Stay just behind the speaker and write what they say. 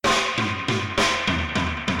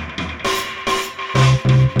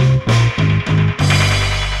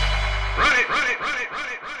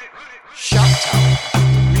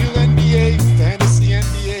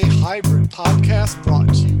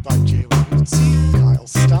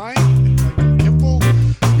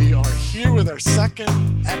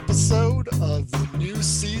second episode of the new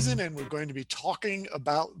season, and we're going to be talking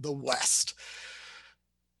about the West.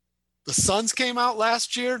 The Suns came out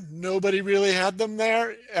last year. Nobody really had them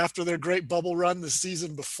there after their great bubble run the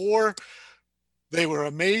season before. They were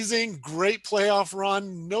amazing, great playoff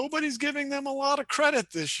run. Nobody's giving them a lot of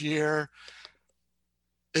credit this year.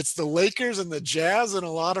 It's the Lakers and the Jazz and a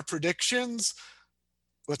lot of predictions.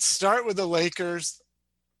 Let's start with the Lakers.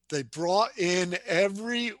 They brought in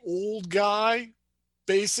every old guy,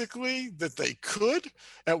 basically, that they could.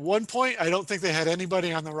 At one point, I don't think they had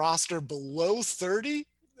anybody on the roster below 30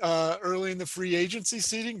 early in the free agency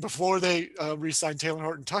seating before they re-signed Taylor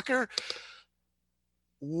Horton-Tucker.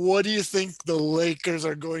 What do you think the Lakers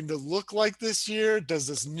are going to look like this year? Does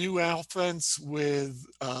this new offense with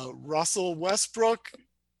Russell Westbrook,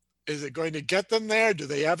 is it going to get them there? Do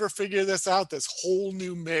they ever figure this out, this whole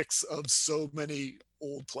new mix of so many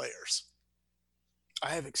old players? I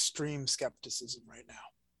have extreme skepticism right now.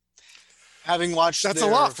 Having watched That's a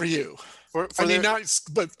lot for you. But for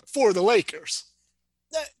the Lakers.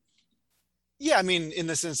 Yeah, I mean, in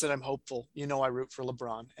the sense that I'm hopeful. I root for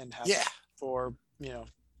LeBron and have for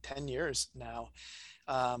 10 years now.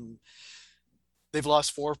 They've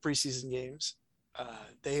lost 4 preseason games.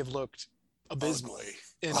 They have looked abysmal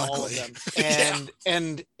in all of them.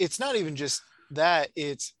 And it's not even just that,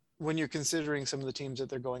 it's when you're considering some of the teams that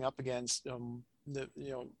they're going up against, and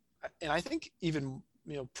I think even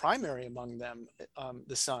primary among them,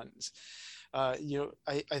 the Suns. I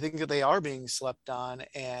think that they are being slept on,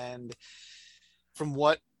 and from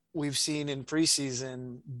what we've seen in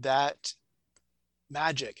preseason, that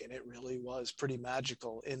magic, and it really was pretty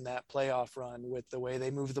magical in that playoff run with the way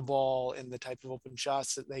they moved the ball and the type of open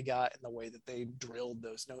shots that they got and the way that they drilled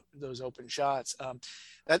those open shots.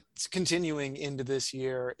 That's continuing into this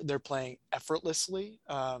year. They're playing effortlessly.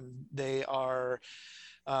 They're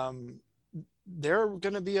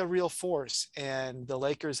going to be a real force, and the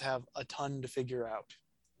Lakers have a ton to figure out.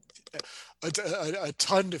 A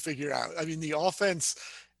ton to figure out. I mean, the offense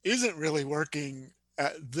isn't really working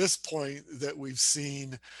at this point that we've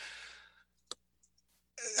seen.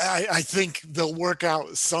 I think they'll work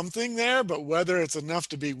out something there, but whether it's enough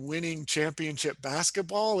to be winning championship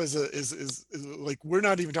basketball is like, we're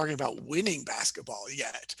not even talking about winning basketball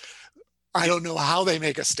yet. I don't know how they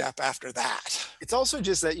make a step after that. It's also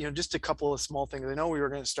just that, just a couple of small things. I know we were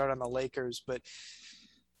going to start on the Lakers, but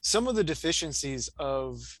some of the deficiencies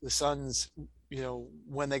of the Suns,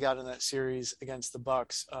 when they got in that series against the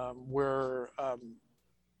Bucks, were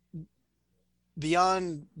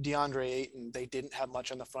beyond DeAndre Ayton. They didn't have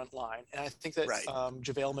much on the front line, and I think that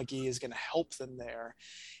JaVale McGee is going to help them there,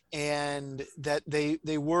 and that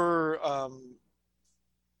they were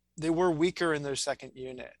weaker in their second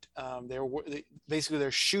unit. Basically their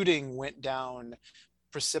shooting went down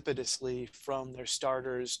precipitously from their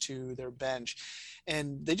starters to their bench,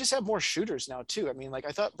 and they just have more shooters now too. I mean, like,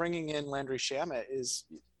 I thought bringing in Landry Shamet is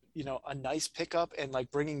a nice pickup, and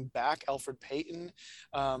like bringing back Elfrid Payton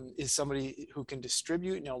is somebody who can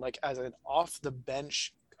distribute, like as an off the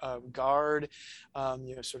bench guard,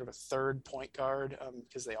 sort of a third point guard,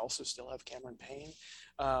 because they also still have Cameron Payne.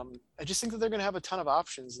 I just think that they're going to have a ton of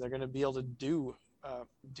options. They're going to be able to do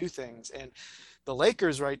things, and the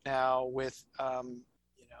Lakers right now with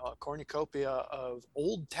a cornucopia of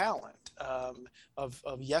old talent, of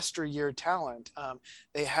yesteryear talent.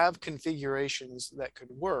 They have configurations that could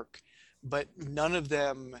work, but none of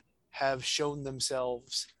them have shown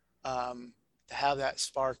themselves to have that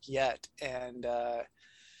spark yet. And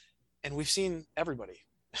we've seen everybody.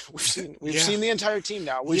 We've seen the entire team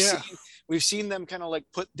now. We've seen them kind of like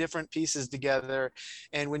put different pieces together.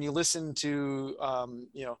 And when you listen to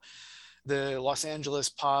the Los Angeles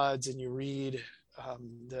pods and you read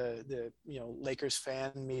the Lakers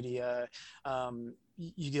fan media,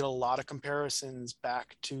 you get a lot of comparisons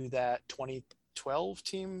back to that 2012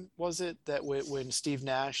 team, was it, that when Steve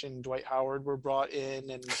Nash and Dwight Howard were brought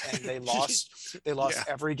in, and they lost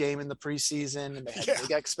every game in the preseason, and they had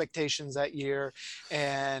big expectations that year,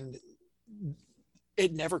 and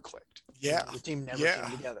it never clicked. The team never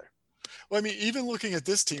came together. Well, I mean, even looking at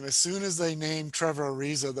this team, as soon as they named Trevor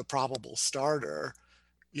Ariza the probable starter,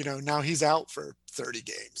 now he's out for 30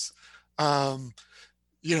 games.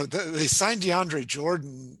 They signed DeAndre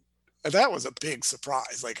Jordan. That was a big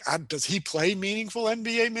surprise. Like, does he play meaningful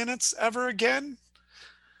NBA minutes ever again?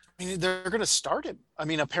 I mean, they're going to start him. I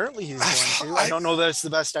mean, apparently he's going to. I don't know that it's the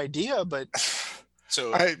best idea, but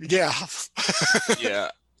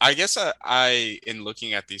I guess I in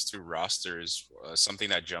looking at these two rosters, something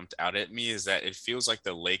that jumped out at me is that it feels like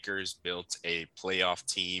the Lakers built a playoff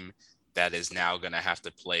team that is now going to have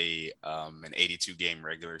to play an 82 game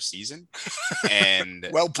regular season, and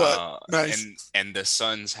Well put. Nice. and the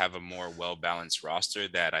Suns have a more well balanced roster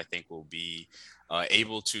that I think will be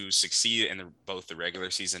able to succeed in both the regular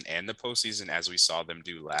season and the postseason, as we saw them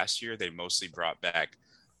do last year. They mostly brought back,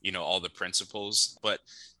 all the principals, but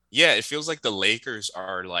yeah, it feels like the Lakers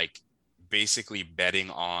are like basically betting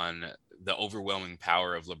on the overwhelming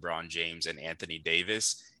power of LeBron James and Anthony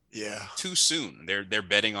Davis Yeah. too soon. They're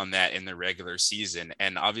betting on that in the regular season,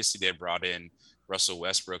 and obviously they brought in Russell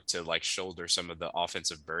Westbrook to like shoulder some of the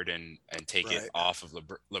offensive burden and take it Right. off of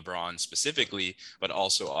LeBron specifically, but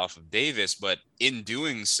also off of Davis. But in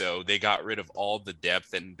doing so, they got rid of all the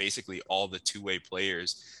depth and basically all the two-way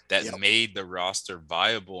players that Yep. made the roster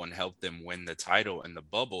viable and helped them win the title in the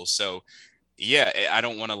bubble. So yeah, I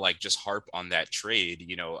don't want to like just harp on that trade.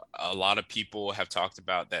 A lot of people have talked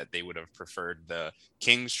about that they would have preferred the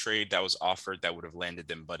Kings trade that was offered that would have landed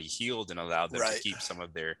them Buddy Hield and allowed them to Right. keep some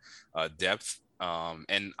of their depth.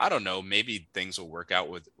 And I don't know, maybe things will work out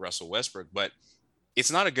with Russell Westbrook, but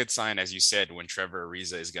it's not a good sign, as you said, when Trevor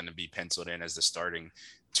Ariza is going to be penciled in as the starting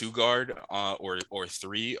two guard or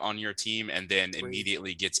three on your team, and then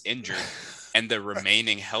immediately gets injured. And the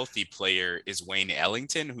remaining healthy player is Wayne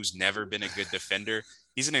Ellington, who's never been a good defender.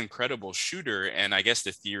 He's an incredible shooter, and I guess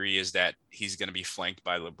the theory is that he's going to be flanked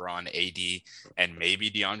by LeBron, AD, and maybe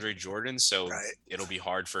DeAndre Jordan. So Right. it'll be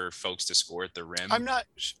hard for folks to score at the rim. I'm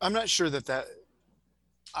not sure that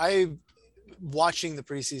I watching the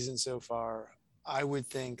preseason so far. I would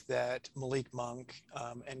think that Malik Monk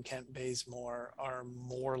and Kent Bazemore are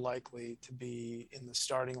more likely to be in the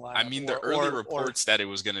starting lineup. I mean, the early reports that it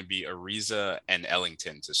was going to be Ariza and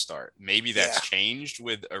Ellington to start. Maybe that's changed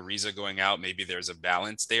with Ariza going out. Maybe there's a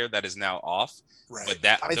balance there that is now off. Right.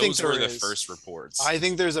 But those were the first reports. I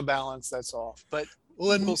think there's a balance that's off. But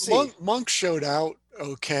we'll see. Monk showed out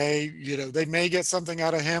okay. They may get something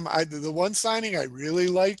out of him. The one signing I really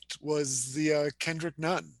liked was the Kendrick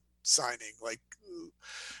Nunn signing. Like,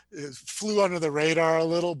 it flew under the radar a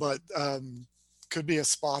little, but could be a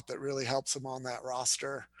spot that really helps him on that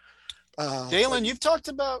roster. Jalen, you've talked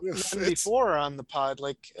about him before on the pod,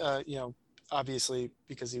 like, obviously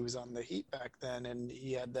because he was on the Heat back then and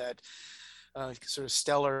he had that sort of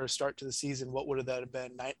stellar start to the season. What would that have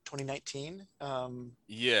been? 2019?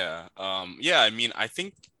 Yeah. I mean,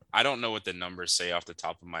 I don't know what the numbers say off the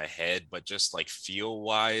top of my head, but just like feel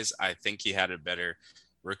wise, I think he had a better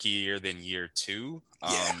rookie year than year two.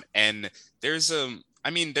 And there's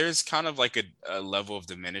kind of like a level of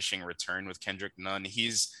diminishing return with Kendrick Nunn.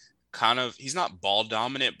 He's not ball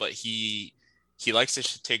dominant, but he likes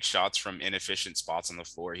to take shots from inefficient spots on the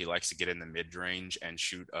floor. He likes to get in the mid-range and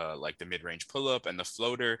shoot like the mid-range pull-up and the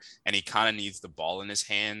floater, and he kind of needs the ball in his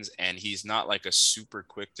hands, and he's not like a super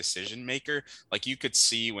quick decision maker. Like you could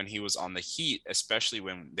see when he was on the Heat, especially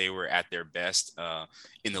when they were at their best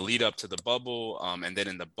in the lead up to the bubble, and then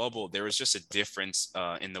in the bubble, there was just a difference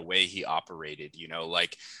in the way he operated,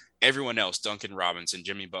 like everyone else, Duncan Robinson,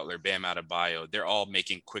 Jimmy Butler, Bam Adebayo, they're all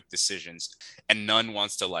making quick decisions, and Nunn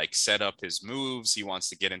wants to like set up his moves. He wants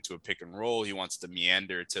to get into a pick and roll. He wants to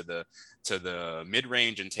meander to the mid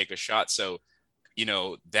range and take a shot. So,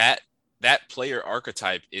 that player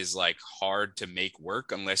archetype is like hard to make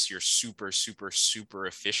work unless you're super, super, super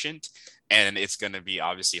efficient. And it's going to be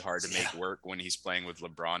obviously hard to make work when he's playing with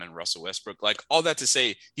LeBron and Russell Westbrook. Like all that to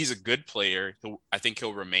say, he's a good player. I think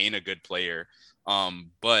he'll remain a good player.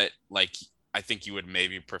 But like, I think you would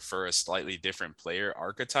maybe prefer a slightly different player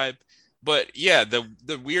archetype. But yeah,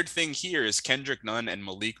 the weird thing here is Kendrick Nunn and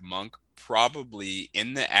Malik Monk probably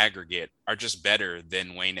in the aggregate are just better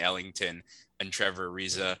than Wayne Ellington and Trevor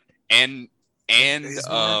Ariza and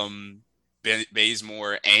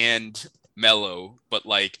Bazemore and Melo, but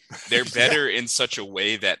like they're better in such a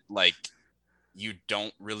way that like you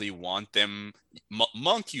don't really want them.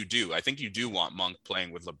 Monk, you do. I think you do want Monk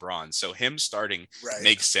playing with LeBron. So him starting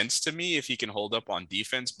makes sense to me if he can hold up on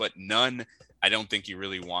defense, but Nunn, I don't think you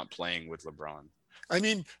really want playing with LeBron. I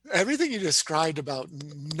mean, everything you described about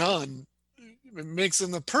Nunn makes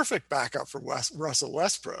him the perfect backup for Russell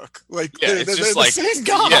Westbrook. Like, they're just like the same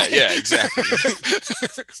guy. Yeah, exactly.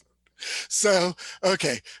 So,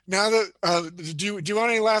 okay. Now that do you want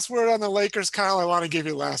any last word on the Lakers, Kyle? I want to give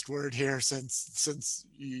you last word here since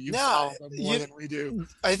you follow them more than we do.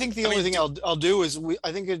 I think the only thing I'll do is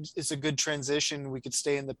I think it's a good transition. We could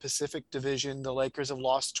stay in the Pacific Division. The Lakers have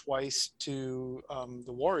lost twice to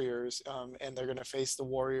the Warriors, and they're going to face the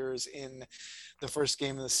Warriors in the first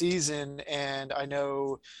game of the season. And I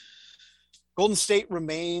know Golden State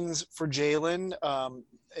remains for Jalen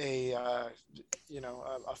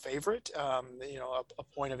a favorite, a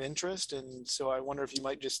point of interest. And so I wonder if you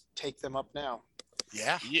might just take them up now.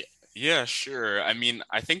 Yeah. Yeah, yeah, sure. I mean,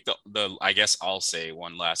 I think the I guess I'll say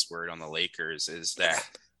one last word on the Lakers is that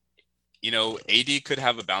AD could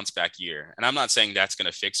have a bounce back year. And I'm not saying that's going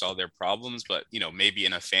to fix all their problems, but, maybe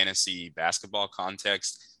in a fantasy basketball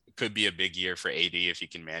context, it could be a big year for AD if he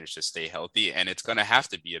can manage to stay healthy. And it's going to have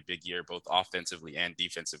to be a big year, both offensively and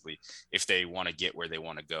defensively, if they want to get where they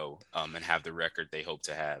want to go and have the record they hope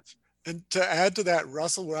to have. And to add to that,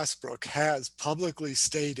 Russell Westbrook has publicly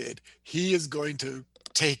stated he is going to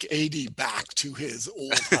take AD back to his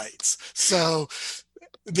old heights. So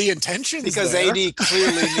the intention because there. AD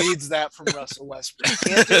clearly needs that from Russell Westbrook.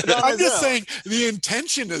 Can't do it on I'm his just own. saying the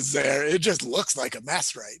intention is there. It just looks like a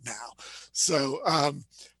mess right now. So,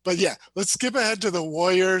 but yeah, let's skip ahead to the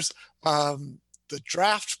Warriors. The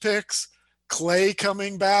draft picks, Clay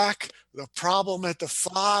coming back, the problem at the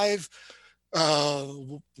 5.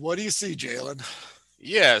 What do you see, Jalen?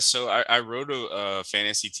 Yeah, so I wrote a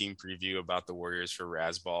fantasy team preview about the Warriors for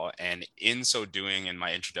Razzball, and in so doing, in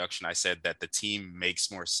my introduction, I said that the team makes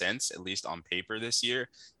more sense, at least on paper this year,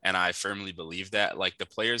 and I firmly believe that. Like, the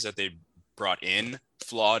players that they brought in,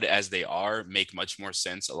 flawed as they are, make much more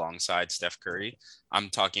sense alongside Steph Curry. I'm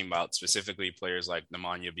talking about specifically players like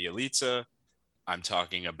Nemanja Bjelica. I'm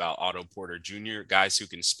talking about Otto Porter Jr., guys who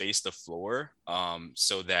can space the floor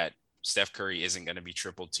so that Steph Curry isn't going to be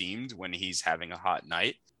triple teamed when he's having a hot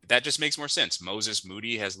night. That just makes more sense. Moses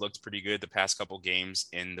Moody has looked pretty good the past couple games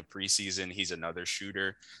in the preseason. He's another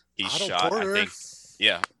shooter. He's shot, Porter. I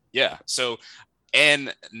think. Yeah. So,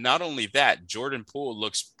 and not only that, Jordan Poole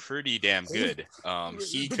looks pretty damn good.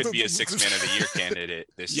 He could be a 6 man of the year candidate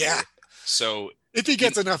this year. So if he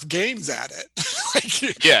gets enough games at it, I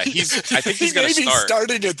think he's going to start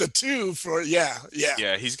starting at the 2 for Yeah,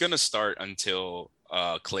 he's going to start until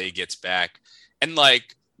Clay gets back. And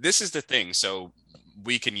this is the thing. So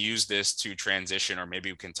we can use this to transition, or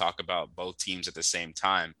maybe we can talk about both teams at the same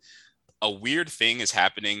time. A weird thing is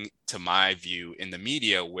happening, to my view, in the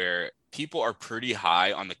media where people are pretty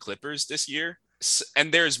high on the Clippers this year.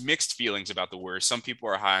 And there's mixed feelings about the Warriors. Some people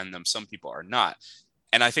are high on them. Some people are not.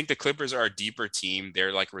 And I think the Clippers are a deeper team.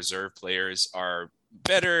 Their reserve players are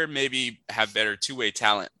better, maybe have better two-way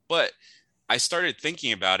talent. But I started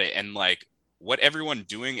thinking about it, and what everyone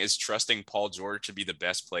doing is trusting Paul George to be the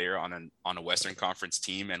best player on a Western Conference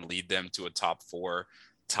team and lead them to a top 4,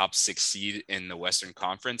 top 6 seed in the Western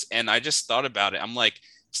Conference. And I just thought about it. I'm like,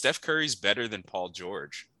 Steph Curry's better than Paul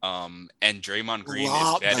George. And Draymond Green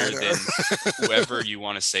is better than whoever you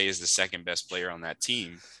want to say is the second best player on that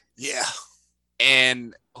team. Yeah.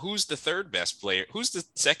 And who's the third best player? Who's the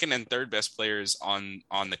second and third best players on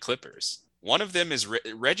the Clippers? One of them is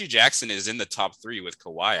Reggie Jackson is in the top 3 with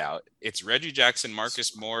Kawhi out. It's Reggie Jackson,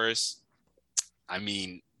 Marcus Morris. I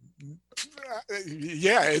mean,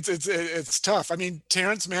 yeah, it's tough. I mean,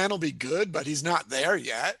 Terrence Mann will be good, but he's not there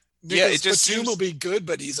yet. It just seems will be good,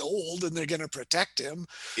 but he's old, and they're going to protect him.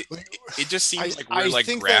 It just seems like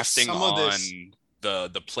we're grafting on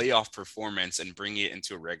the playoff performance and bringing it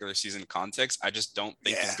into a regular season context. I just don't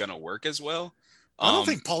think it's going to work as well. I don't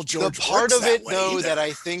think Paul George. The part of it, though, either. That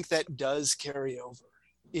I think that does carry over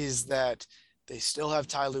is that they still have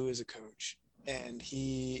Ty Lue as a coach, and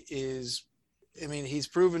he is. I mean, he's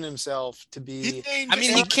proven himself to be.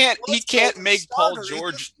 He can't make Paul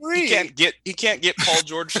George. He can't get Paul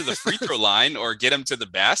George to the free throw line or get him to the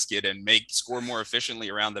basket and score more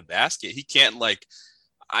efficiently around the basket. He can't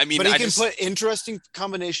but he can put interesting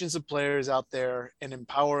combinations of players out there and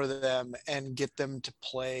empower them and get them to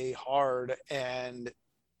play hard. And,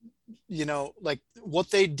 what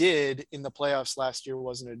they did in the playoffs last year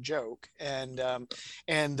wasn't a joke. And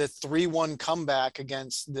the 3-1 comeback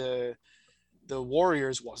against the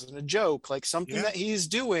Warriors wasn't a joke. Something that he's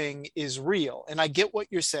doing is real. And I get what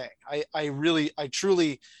you're saying. I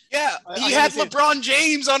truly. Yeah. He had LeBron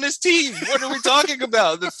James on his team. What are we talking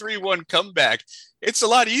about? The 3-1 comeback. It's a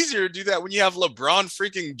lot easier to do that when you have LeBron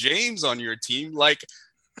freaking James on your team.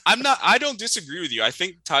 I don't disagree with you. I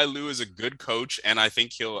think Ty Lue is a good coach, and I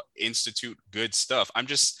think he'll institute good stuff. I'm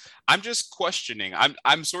just questioning.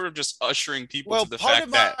 I'm sort of just ushering people to the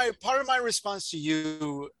fact that part of my response to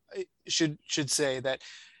you should say that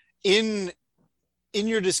in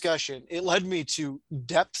your discussion, it led me to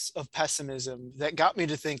depths of pessimism that got me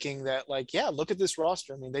to thinking that look at this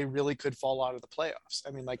roster. I mean, they really could fall out of the playoffs.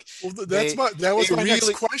 I mean, that was my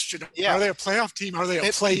next question. Yeah. Are they a playoff team? Are they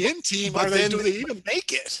a play-in team? Do they even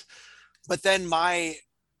make it? But then my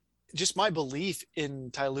belief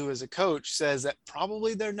in Ty Lue as a coach says that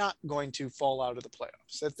probably they're not going to fall out of the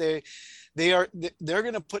playoffs. That they're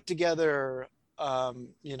going to put together,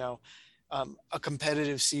 a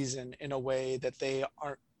competitive season in a way that they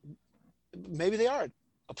aren't. Maybe they are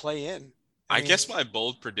a play-in. I guess my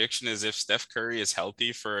bold prediction is if Steph Curry is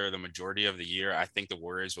healthy for the majority of the year, I think the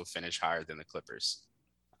Warriors will finish higher than the Clippers.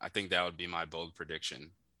 I think that would be my bold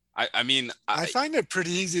prediction. I mean, I find it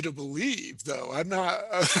pretty easy to believe, though. I'm not.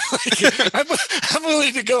 I'm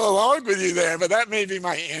willing to go along with you there, but that may be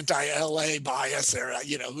my anti-LA bias, or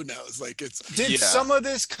who knows? Like it's. Did some of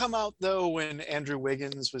this come out though when Andrew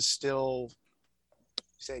Wiggins was still,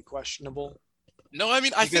 say, questionable? No, I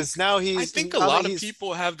mean, I think a lot of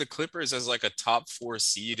people have the Clippers as like a top 4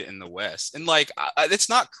 seed in the West, and like it's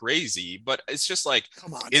not crazy, but it's just like,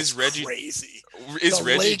 come on, is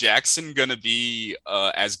Reggie Jackson gonna be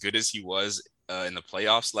as good as he was in the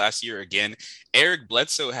playoffs last year? Again, Eric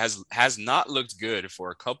Bledsoe has not looked good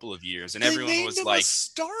for a couple of years, and everyone was like, a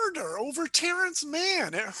starter over Terrence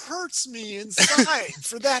Mann. It hurts me inside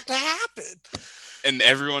for that to happen. And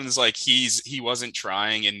everyone's like, he wasn't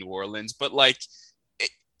trying in New Orleans, but like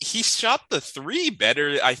he shot the 3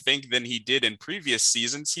 better, I think, than he did in previous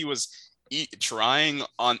seasons. He was trying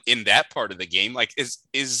in that part of the game. Like,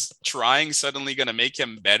 is trying suddenly going to make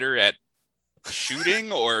him better at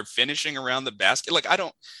shooting or finishing around the basket? Like,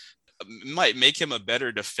 might make him a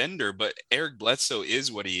better defender, but Eric Bledsoe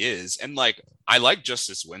is what he is. And like, I like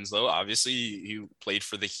Justice Winslow. Obviously, he played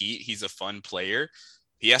for the Heat. He's a fun player.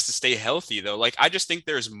 He has to stay healthy though. Like, I just think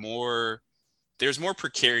there's more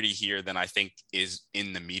precarity here than I think is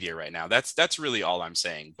in the media right now. That's really all I'm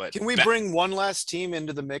saying. But can we bring one last team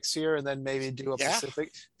into the mix here and then maybe do a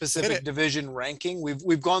Pacific Division ranking?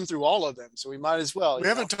 We've gone through all of them, so we might as well. We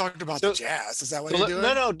haven't talked about the Jazz. Is that what you're doing?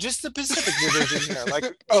 No, just the Pacific Division here. Like,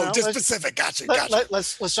 Pacific. Gotcha.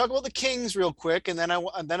 Let's talk about the Kings real quick, and then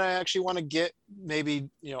I actually want to get maybe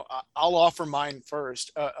I'll offer mine first.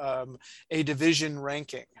 A division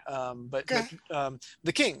ranking, but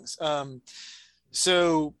the Kings.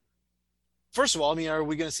 So, first of all, I mean, are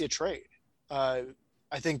we going to see a trade? I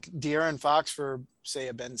think De'Aaron Fox for, say,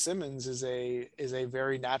 a Ben Simmons is a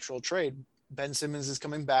very natural trade. Ben Simmons is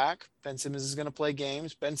coming back. Ben Simmons is going to play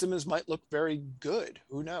games. Ben Simmons might look very good.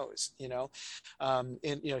 Who knows? He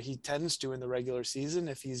tends to in the regular season.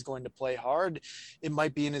 If he's going to play hard, it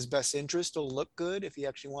might be in his best interest to look good if he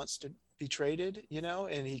actually wants to be traded.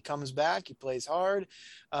 And he comes back, he plays hard.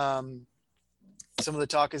 Some of the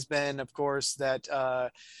talk has been, of course, that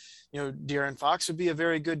De'Aaron Fox would be a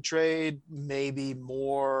very good trade. Maybe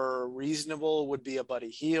more reasonable would be a Buddy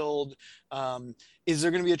Hield. Is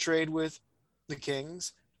there going to be a trade with the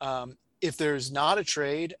Kings? If there's not a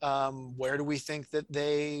trade, where do we think that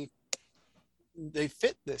they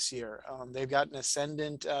fit this year? They've got an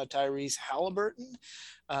ascendant Tyrese Halliburton.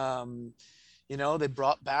 They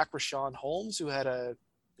brought back Rashawn Holmes, who had a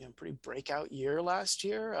pretty breakout year last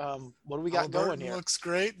year. What do we got going here? Looks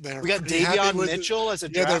great. We got Davion Mitchell as a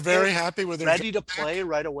draft. Yeah, they're very happy with it. Ready to play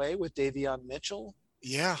right away with Davion Mitchell.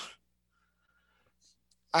 Yeah.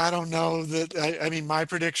 I don't know that. I mean, my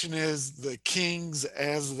prediction is the Kings,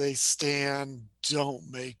 as they stand, don't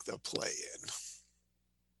make the play-in.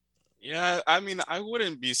 Yeah, I mean, I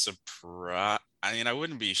wouldn't be surprised. I mean, I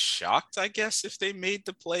wouldn't be shocked, I guess, if they made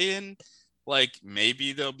the play-in. Like,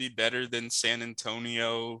 maybe they'll be better than San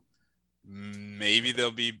Antonio. Maybe they'll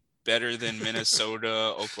be better than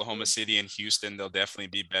Minnesota, Oklahoma City, and Houston. They'll definitely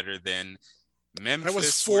be better than Memphis. That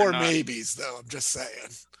was 4 maybes, though. I'm just saying.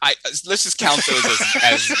 Let's just count those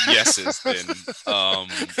as yeses then.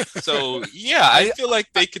 So, yeah, I feel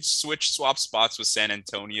like they could swap spots with San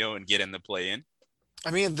Antonio and get in the play-in. I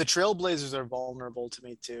mean, the Trailblazers are vulnerable to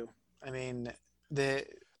me, too. I mean, they'll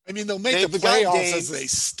make the playoffs as they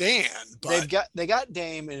stand. But they got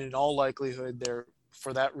Dame, and in all likelihood, they're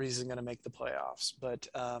for that reason going to make the playoffs. But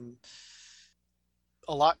a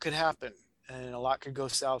lot could happen, and a lot could go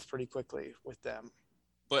south pretty quickly with them.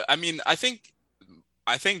 But I mean, I think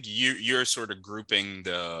you're sort of grouping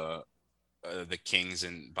the Kings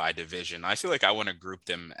by division. I feel like I want to group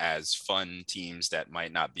them as fun teams that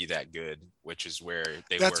might not be that good, which is where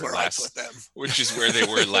they were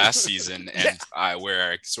last season, and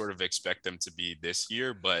where I sort of expect them to be this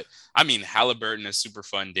year. But I mean, Halliburton is super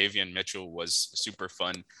fun. Davion Mitchell was super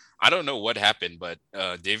fun. I don't know what happened, but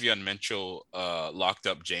Davion Mitchell locked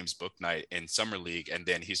up James Bouknight in Summer League, and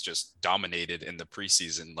then he's just dominated in the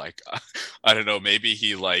preseason. Like, I don't know, maybe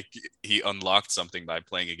he unlocked something by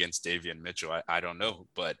playing against Davion Mitchell. I don't know,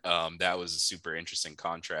 but that was a super interesting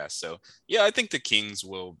contrast. So, yeah, I think the Kings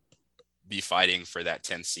will be fighting for that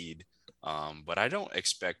 10 seed, but I don't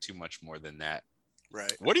expect too much more than that.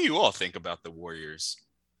 Right. What do you all think about the Warriors?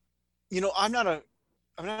 I'm not a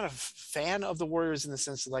fan of the Warriors in the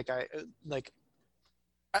sense that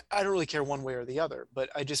I don't really care one way or the other, but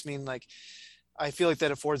I just mean like I feel like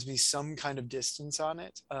that affords me some kind of distance on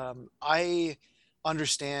it. I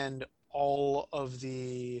understand all of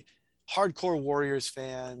the hardcore Warriors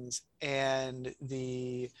fans and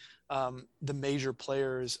the major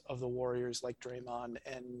players of the Warriors like Draymond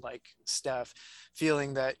and like Steph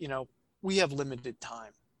feeling that, you know, we have limited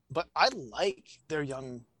time. But I like their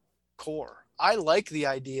young core. I like the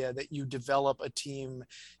idea that you develop a team,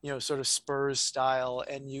 you know, sort of Spurs style,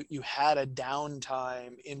 and you had a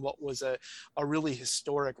downtime in what was a really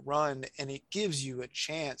historic run, and it gives you a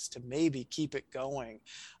chance to maybe keep it going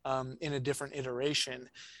in a different iteration.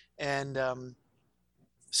 And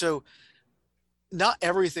so not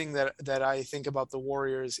everything that I think about the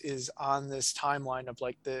Warriors is on this timeline of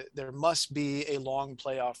like there must be a long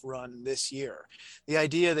playoff run this year. The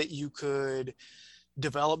idea that you could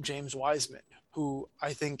develop James Wiseman, who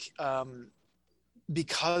I think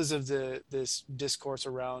because of this discourse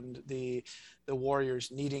around the Warriors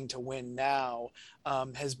needing to win now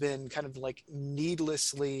has been kind of like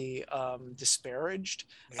needlessly disparaged.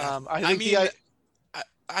 Yeah. I I think mean,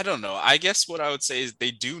 I don't know. I guess what I would say is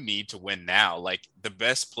they do need to win now. Like the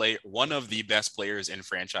best player, one of the best players in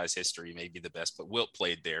franchise history, maybe the best, but Wilt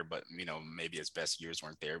played there, but you know, maybe his best years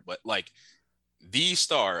weren't there. But like the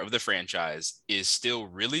star of the franchise is still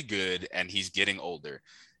really good and he's getting older.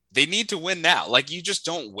 They need to win now. Like you just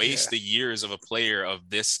don't Yeah. waste the years of a player of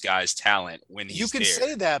this guy's talent when you he's could there.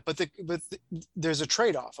 say that, but there's a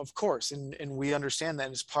trade-off, of course, and we understand that.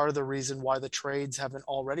 And it's part of the reason why the trades haven't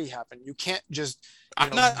already happened. You can't just, you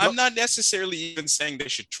know, I'm not necessarily even saying they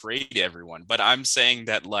should trade everyone, but I'm saying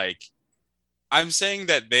that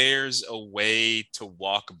there's a way to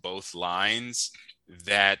walk both lines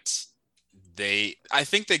that I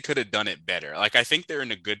think they could have done it better. Like I think they're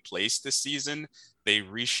in a good place this season. They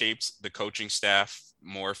reshaped the coaching staff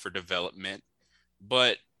more for development,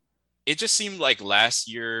 but it just seemed like last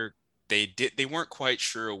year they weren't quite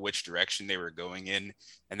sure which direction they were going in,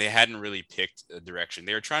 and they hadn't really picked a direction.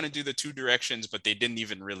 They were trying to do the two directions, but they didn't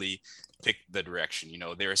even really pick the direction. You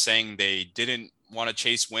know, they were saying they didn't want to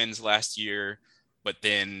chase wins last year, but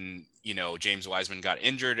then you know James Wiseman got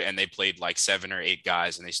injured and they played like 7 or 8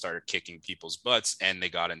 guys and they started kicking people's butts and they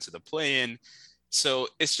got into the play-in. So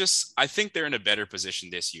it's just, I think they're in a better position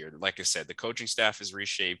this year. Like I said, the coaching staff is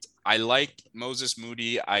reshaped. I like Moses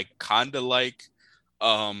Moody. I kind of like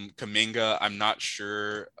Kaminga. I'm not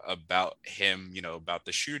sure about him, you know, about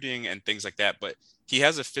the shooting and things like that, but he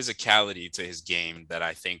has a physicality to his game that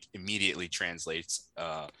I think immediately translates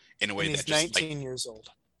in a way and he's that just like, 19 years old.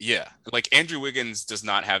 yeah, like Andrew Wiggins does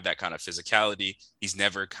not have that kind of physicality. He's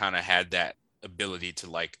never kind of had that ability to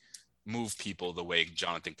like move people the way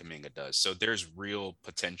Jonathan Kaminga does. So there's real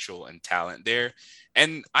potential and talent there.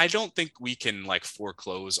 And I don't think we can like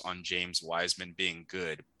foreclose on James Wiseman being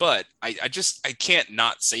good, but I can't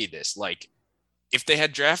not say this. Like if they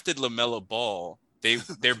had drafted LaMelo Ball,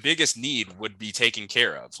 their biggest need would be taken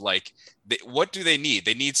care of. Like what do they need?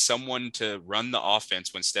 They need someone to run the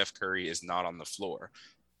offense when Steph Curry is not on the floor.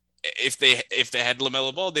 If they had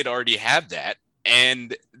LaMelo Ball, they'd already have that.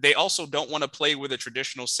 And they also don't want to play with a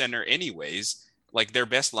traditional center anyways. Like their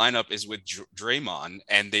best lineup is with Draymond,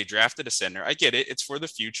 and they drafted a center. I get it; it's for the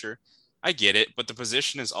future. I get it, but the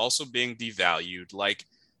position is also being devalued. Like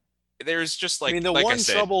there's just I mean, like I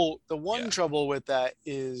said, the one yeah, trouble with that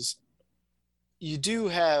is you do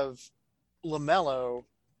have LaMelo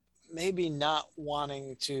maybe not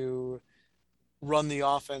wanting to run the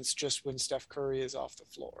offense just when Steph Curry is off the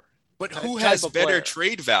floor. but Type who type has of better player.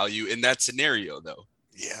 trade value in that scenario though?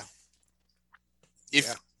 Yeah. If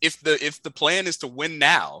Yeah. if the plan is to win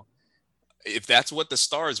now, if that's what the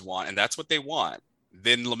Stars want and that's what they want,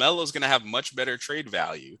 then LaMelo is going to have much better trade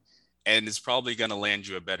value and is probably going to land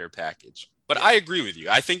you a better package. But Yeah. I agree with you.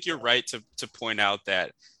 I think you're right to point out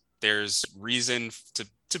that there's reason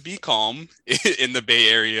to be calm in the Bay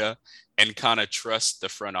Area and kind of trust the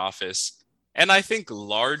front office. And I think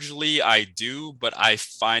largely I do, but I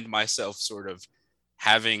find myself sort of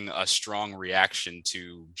having a strong reaction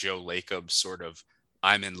to Joe Lacob's sort of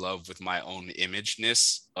I'm in love with my own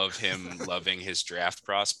imageness of him loving his draft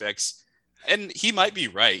prospects. And he might be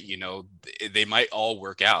right, you know, they might all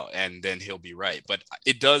work out and then he'll be right. But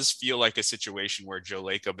it does feel like a situation where Joe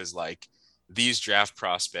Lacob is like, these draft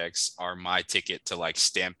prospects are my ticket to like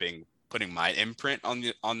stamping, putting my imprint on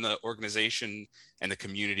the organization and the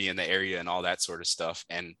community and the area and all that sort of stuff.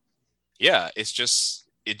 And yeah, it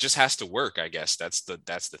just has to work, I guess. That's the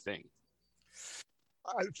thing.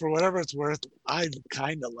 For whatever it's worth, I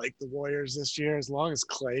kind of like the Warriors this year as long as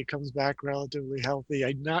Clay comes back relatively healthy.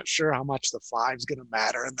 I'm not sure how much the five's going to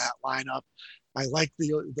matter in that lineup. I like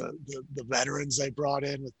the veterans they brought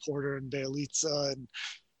in with Porter and Bjelica and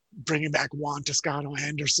bringing back Juan Toscano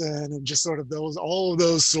Anderson and just sort of all of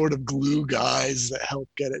those sort of glue guys that help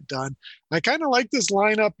get it done. I kind of like this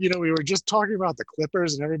lineup. You know, we were just talking about the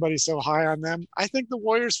Clippers and everybody's so high on them. I think the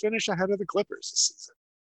Warriors finish ahead of the Clippers this season.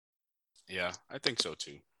 Yeah, I think so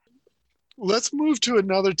too. Let's move to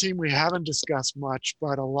another team we haven't discussed much,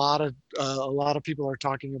 but a lot of people are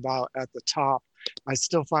talking about at the top. I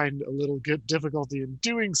still find a little good difficulty in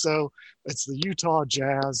doing so. It's the Utah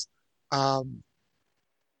Jazz.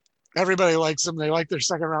 Everybody likes them. They like their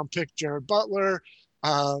second round pick, Jared Butler.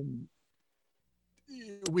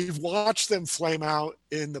 We've watched them flame out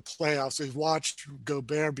in the playoffs. We've watched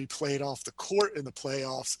Gobert be played off the court in the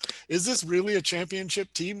playoffs. Is this really a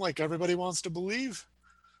championship team like everybody wants to believe?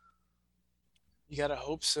 You got to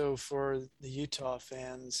hope so for the Utah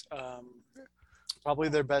fans. Probably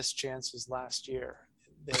their best chance was last year.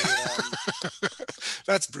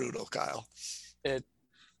 That's brutal, Kyle. It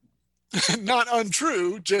not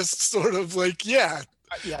untrue, just sort of like,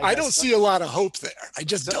 I don't see a lot of hope there. I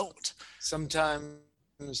just don't. Sometimes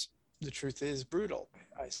the truth is brutal,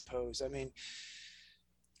 I suppose. I mean,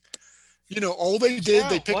 you know, all they did,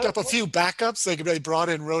 they picked up a few backups. They brought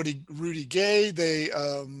in Rudy Gay,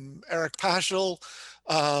 Eric Paschall.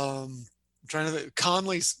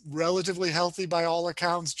 Conley's relatively healthy by all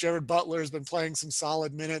accounts. Jared Butler has been playing some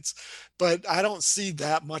solid minutes, but I don't see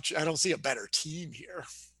that much. I don't see a better team here.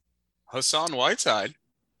 Hassan Whiteside.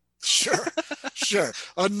 Sure.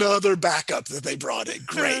 Another backup that they brought in.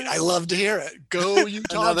 Great. I love to hear it. Go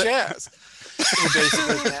Utah Jazz.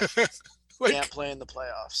 Basically can't play in the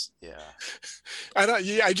playoffs. Yeah.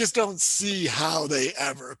 I just don't see how they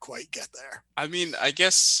ever quite get there. I mean, I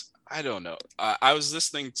guess, I don't know. I was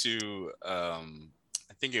listening to, I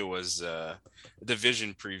think it was a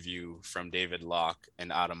division preview from David Locke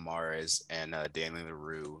and Adam Mares and Daniel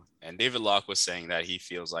LaRue. And David Locke was saying that he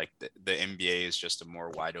feels like the NBA is just a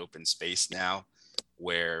more wide open space now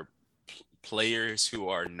where players who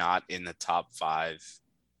are not in the top 5,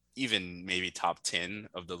 even maybe top 10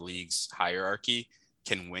 of the league's hierarchy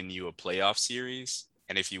can win you a playoff series.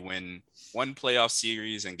 And if you win one playoff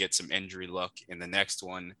series and get some injury luck in the next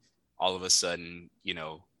one, all of a sudden, you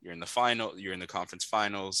know, you're in the conference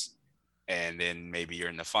finals, and then maybe you're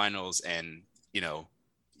in the finals and, you know,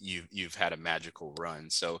 you've had a magical run.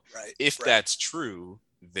 So if that's true,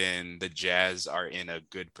 then the Jazz are in a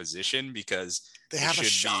good position because they have a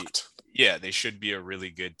shot. They should be a really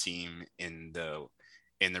good team in the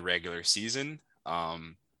regular season. I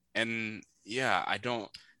feel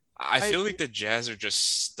like the Jazz are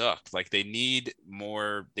just stuck. Like they need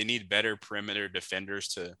better perimeter defenders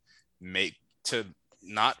to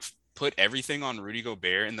not put everything on Rudy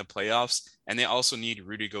Gobert in the playoffs. And they also need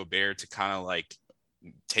Rudy Gobert to kind of like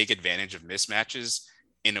take advantage of mismatches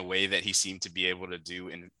in a way that he seemed to be able to do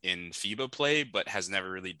in FIBA play, but has never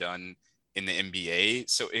really done in the NBA.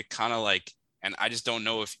 So it kind of like, and I just don't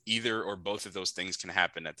know if either or both of those things can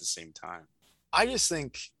happen at the same time. I just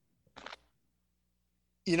think,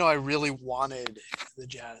 you know, I really wanted the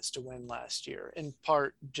Jazz to win last year, in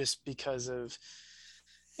part just because of,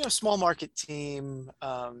 you know, small market team.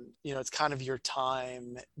 You know, it's kind of your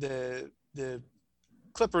time. The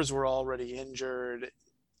Clippers were already injured.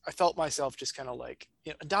 I felt myself just kind of like,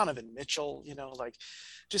 you know, Donovan Mitchell, you know, like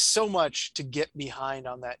just so much to get behind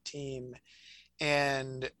on that team.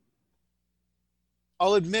 And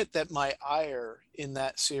I'll admit that my ire in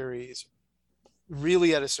that series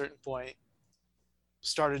really at a certain point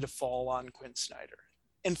started to fall on Quinn Snyder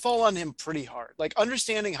and fall on him pretty hard. Like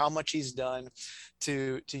understanding how much he's done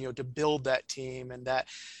to build that team, and that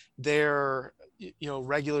their, you know,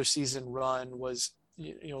 regular season run was,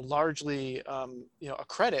 you know, largely, you know, a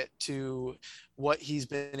credit to what he's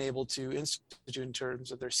been able to institute in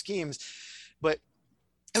terms of their schemes. But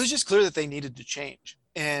it was just clear that they needed to change.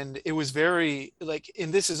 And it was very like,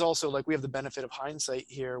 and this is also like, we have the benefit of hindsight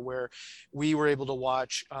here where we were able to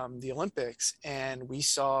watch the Olympics, and we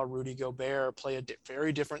saw Rudy Gobert play a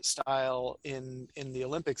very different style in the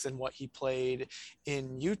Olympics than what he played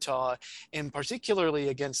in Utah. And particularly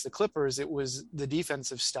against the Clippers, it was the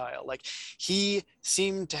defensive style. Like he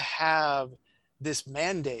seemed to have this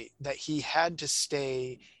mandate that he had to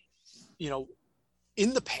stay, you know,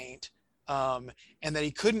 in the paint, and that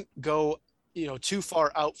he couldn't go, you know, too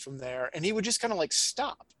far out from there, and he would just kind of like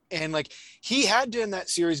stop. And like he had to in that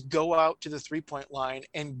series go out to the 3-point line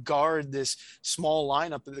and guard this small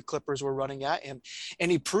lineup that the Clippers were running at him.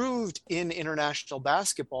 And he proved in international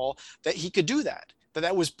basketball that he could do that.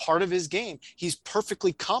 that was part of his game. He's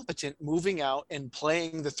perfectly competent moving out and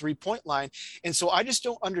playing the 3-point line. And so I just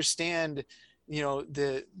don't understand,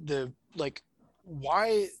 the like,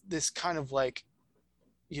 why this kind of like,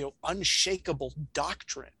 unshakable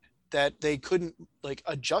doctrine that they couldn't like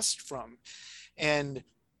adjust from. And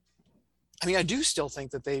I mean, I do still think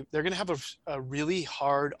that they're going to have a really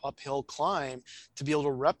hard uphill climb to be able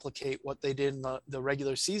to replicate what they did in the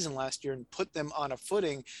regular season last year and put them on a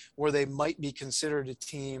footing where they might be considered a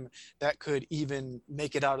team that could even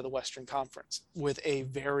make it out of the Western Conference with a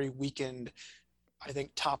very weakened, I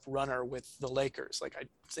think, top runner with the Lakers. Like, I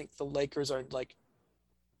think the Lakers are like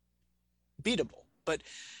beatable, but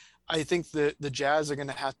I think the Jazz are going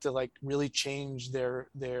to have to like really change their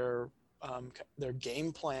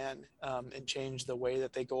game plan and change the way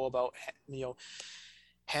that they go about,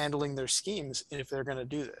 handling their schemes if they're going to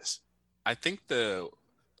do this. I think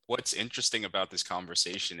what's interesting about this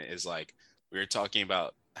conversation is like, we were talking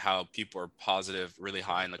about how people are positive, really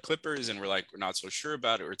high in the Clippers, and we're not so sure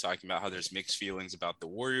about it. We're talking about how there's mixed feelings about the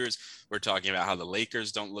Warriors. We're talking about how the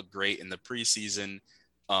Lakers don't look great in the preseason.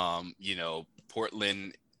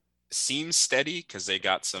 Portland seems steady because they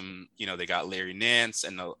got they got Larry Nance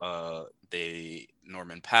and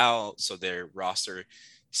Norman Powell, so their roster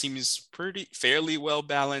seems fairly well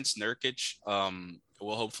balanced. Nurkic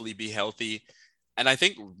will hopefully be healthy, and I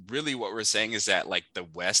think really what we're saying is that like the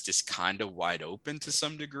West is kind of wide open to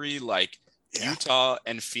some degree. Like Utah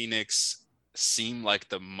and Phoenix seem like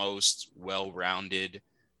the most well-rounded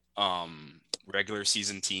regular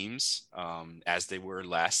season teams as they were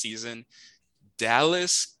last season.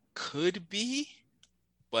 Dallas could be,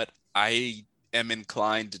 but I am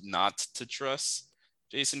inclined not to trust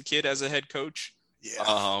Jason Kidd as a head coach.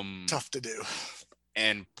 Yeah, tough to do.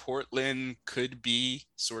 And Portland could be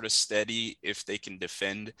sort of steady if they can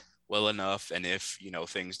defend well enough, and if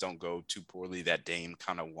things don't go too poorly that Dame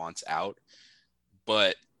kind of wants out.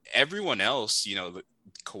 But everyone else,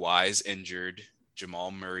 Kawhi's injured,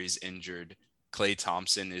 Jamal Murray's injured, Klay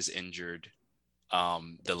Thompson is injured.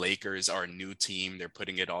 The Lakers are a new team. They're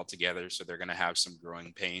putting it all together, so they're going to have some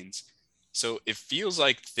growing pains. So it feels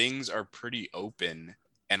like things are pretty open,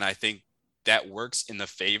 and I think that works in the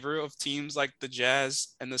favor of teams like the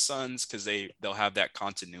Jazz and the Suns because they'll have that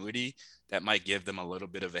continuity that might give them a little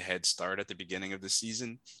bit of a head start at the beginning of the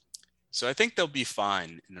season. So I think they'll be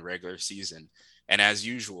fine in the regular season. And as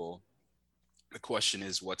usual, the question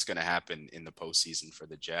is what's going to happen in the postseason for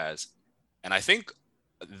the Jazz. And I think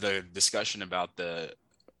the discussion about the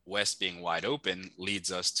West being wide open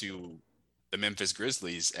leads us to the Memphis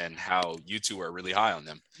Grizzlies and how you two are really high on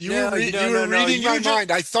them. You were reading my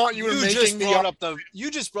mind. I thought you were making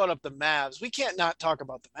you just brought up the Mavs. We can't not talk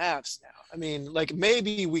about the Mavs now. I mean, like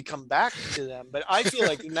maybe we come back to them, but I feel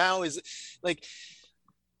like now is like,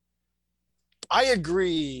 I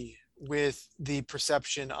agree with the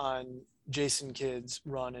perception on Jason Kidd's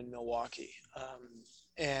run in Milwaukee.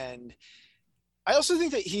 And I also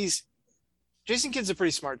think that Jason Kidd's a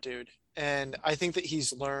pretty smart dude. And I think that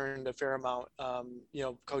he's learned a fair amount,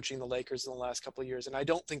 coaching the Lakers in the last couple of years. And I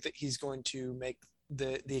don't think that he's going to make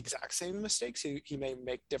the exact same mistakes. He may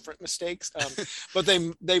make different mistakes, but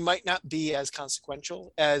they might not be as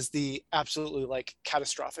consequential as the absolutely like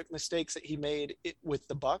catastrophic mistakes that he made with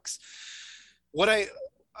the Bucks. Why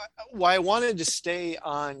I wanted to stay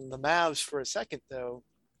on the Mavs for a second, though,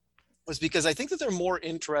 was because I think that they're more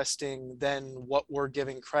interesting than what we're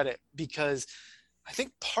giving credit, because I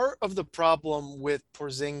think part of the problem with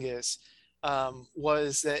Porzingis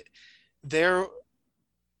was that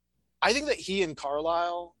I think that he and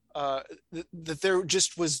Carlisle, that there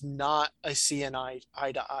just was not a CNI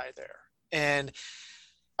eye to eye there. And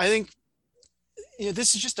I think,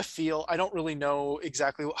 this is just a feel. I don't really know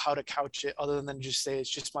exactly how to couch it other than just say it's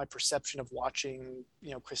just my perception of watching,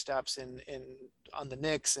 Kristaps on the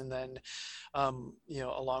Knicks, and then,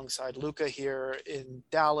 alongside Luka here in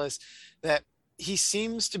Dallas, that he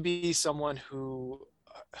seems to be someone who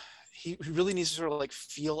he really needs to sort of like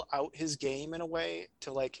feel out his game in a way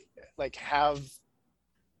to like have,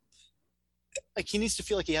 like he needs to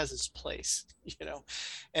feel like he has his place,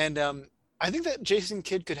 and I think that Jason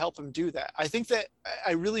Kidd could help him do that.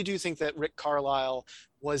 I really do think that Rick Carlisle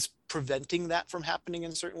was preventing that from happening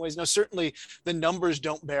in certain ways. Now, certainly the numbers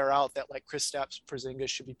don't bear out that like Kristaps Porzingis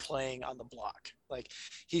should be playing on the block. Like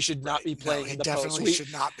he should not be playing in the post. He definitely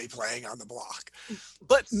should not be playing on the block.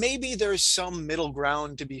 But maybe there's some middle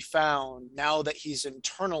ground to be found now that he's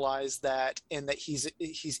internalized that, and that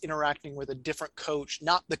he's interacting with a different coach,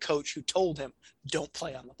 not the coach who told him don't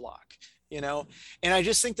play on the block. And I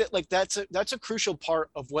just think that like that's a crucial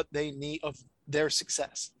part of what they need, of their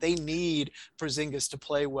success. They need Porzingis to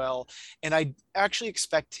play well, and I actually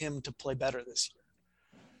expect him to play better this year.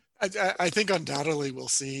 I think undoubtedly we'll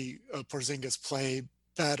see Porzingis play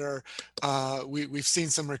better. We've seen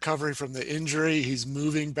some recovery from the injury. He's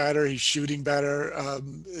moving better. He's shooting better.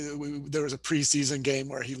 There was a preseason game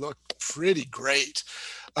where he looked pretty great.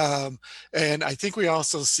 And I think we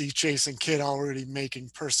also see Jason Kidd already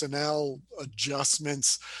making personnel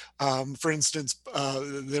adjustments. For instance,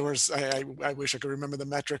 there was, I wish I could remember the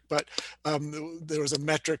metric, but there was a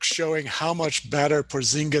metric showing how much better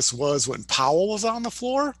Porzingis was when Powell was on the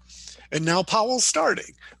floor. And now Powell's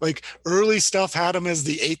starting. Like early stuff had him as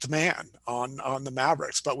the 8th man on the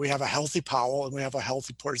Mavericks, but we have a healthy Powell and we have a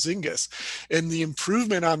healthy Porzingis. And the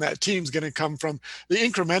improvement on that team is going to come from the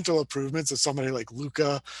incremental improvements of somebody like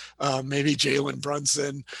Luka, maybe Jalen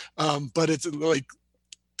Brunson. But it's like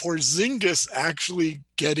Porzingis actually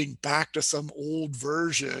getting back to some old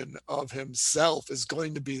version of himself is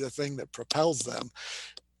going to be the thing that propels them.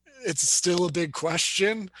 It's still a big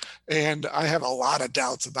question, and I have a lot of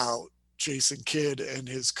doubts about Jason Kidd and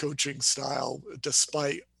his coaching style,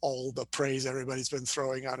 despite all the praise everybody's been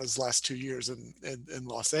throwing on his last 2 years in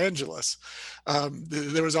Los Angeles.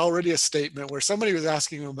 There was already a statement where somebody was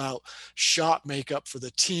asking him about shot makeup for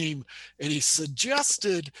the team, and he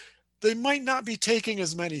suggested they might not be taking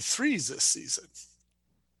as many threes this season.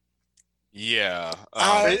 Yeah,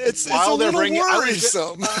 it's a little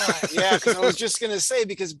worrisome. Yeah, because I was just going to say,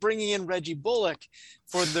 because bringing in Reggie Bullock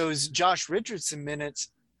for those Josh Richardson minutes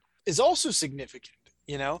is also significant.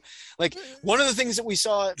 You know, like one of the things that we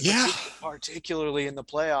saw, particularly in the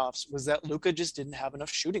playoffs, was that Luka just didn't have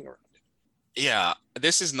enough shooting around him. Yeah,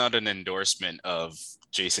 this is not an endorsement of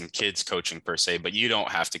Jason Kidd's coaching per se, but you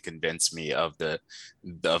don't have to convince me of the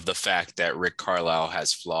fact that Rick Carlisle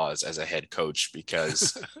has flaws as a head coach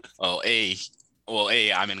because,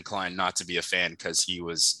 I'm inclined not to be a fan because he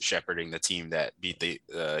was shepherding the team that beat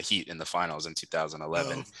the Heat in the finals in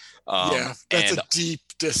 2011. That's a deep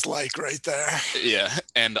dislike right there. Yeah,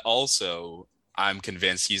 and also I'm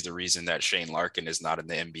convinced he's the reason that Shane Larkin is not in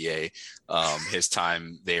the NBA. His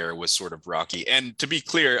time there was sort of rocky. And to be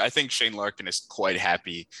clear, I think Shane Larkin is quite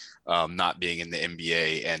happy not being in the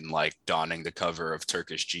NBA and like donning the cover of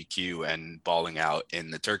Turkish GQ and balling out in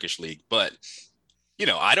the Turkish league. But, you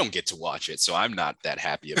know, I don't get to watch it, so I'm not that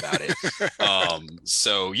happy about it.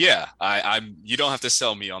 So yeah, I'm. You don't have to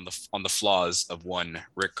sell me on the flaws of one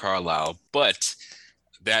Rick Carlisle, but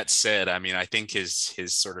that said, I mean, I think his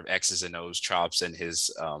sort of X's and O's chops and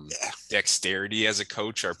his dexterity as a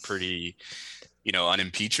coach are pretty, you know,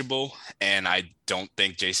 unimpeachable. And I don't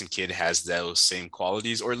think Jason Kidd has those same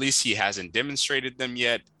qualities, or at least he hasn't demonstrated them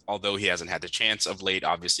yet, although he hasn't had the chance of late,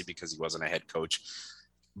 obviously, because he wasn't a head coach.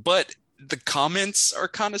 But the comments are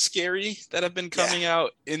kind of scary that have been coming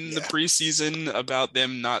out in the preseason about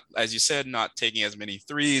them not, as you said, not taking as many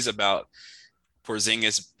threes, about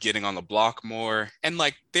Porzingis getting on the block more. And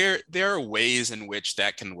like there are ways in which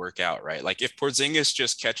that can work out, right? Like if Porzingis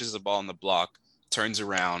just catches the ball on the block, turns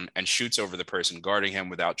around and shoots over the person guarding him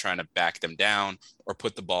without trying to back them down or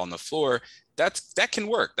put the ball on the floor, that can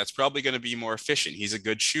work. That's probably going to be more efficient. He's a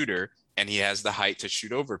good shooter and he has the height to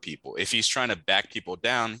shoot over people. If he's trying to back people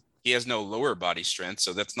down, he has no lower body strength,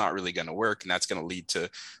 so that's not really going to work, and that's going to lead to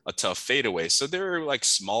a tough fadeaway. So there are like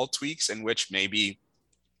small tweaks in which maybe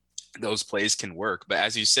those plays can work. But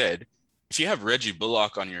as you said, if you have Reggie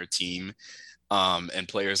Bullock on your team and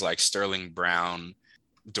players like Sterling Brown,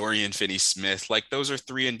 Dorian Finney-Smith, like those are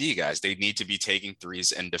 3-and-D guys. They need to be taking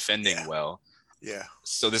threes and defending well. Yeah.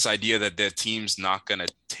 So this idea that the team's not going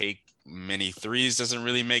to take many threes doesn't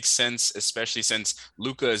really make sense, especially since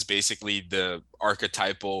Luka is basically the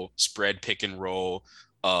archetypal spread pick and roll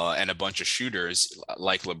and a bunch of shooters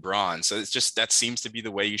like LeBron. So it's just, that seems to be the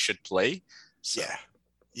way you should play. So.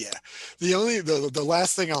 Yeah. The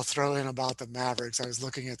last thing I'll throw in about the Mavericks, I was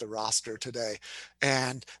looking at the roster today,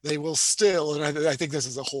 and they will still, and I think this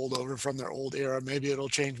is a holdover from their old era, maybe it'll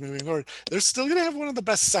change moving forward, they're still going to have one of the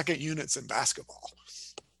best second units in basketball.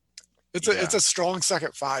 It's a strong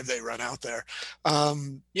second five they run out there. So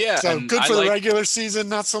good for the regular season,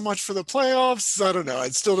 not so much for the playoffs. I don't know.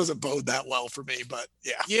 It still doesn't bode that well for me, but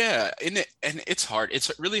yeah. Yeah, and it's hard.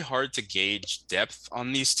 It's really hard to gauge depth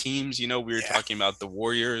on these teams. You know, we were talking about the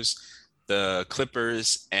Warriors, the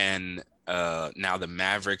Clippers, and now the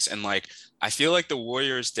Mavericks. And like, I feel like the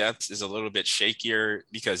Warriors' depth is a little bit shakier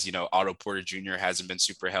because, you know, Otto Porter Jr. hasn't been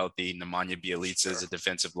super healthy. Nemanja Bjelica is a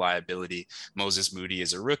defensive liability. Moses Moody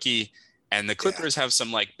is a rookie. And the Clippers have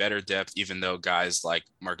some like better depth, even though guys like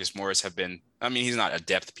Marcus Morris have been, I mean, he's not a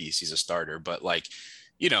depth piece, he's a starter, but like,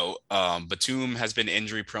 Batum has been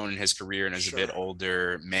injury prone in his career and is a bit Sure.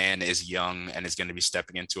 older. Man is young and is going to be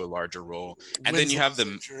stepping into a larger role. And then you have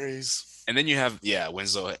Winslow's the injuries. and then you have, yeah,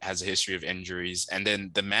 Winslow has a history of injuries. And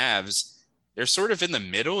then the Mavs, they're sort of in the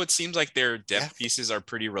middle. It seems like their Yeah. depth pieces are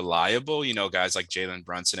pretty reliable. Guys like Jalen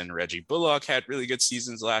Brunson and Reggie Bullock had really good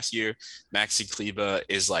seasons last year. Maxi Kleba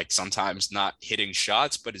is like sometimes not hitting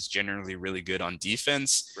shots, but is generally really good on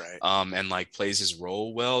defense. Right. And like plays his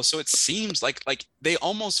role well. So it seems like they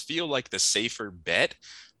almost feel like the safer bet,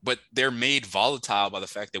 but they're made volatile by the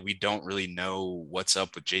fact that we don't really know what's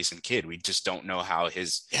up with Jason Kidd. We just don't know how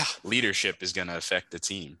his Yeah. leadership is going to affect the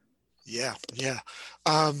team. Yeah.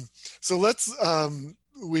 So let's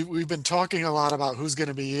we've been talking a lot about who's going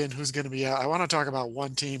to be in, who's going to be out. I want to talk about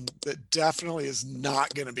one team that definitely is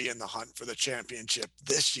not going to be in the hunt for the championship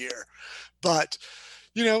this year. But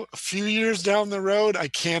a few years down the road, I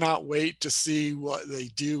cannot wait to see what they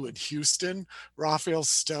do in Houston. Rafael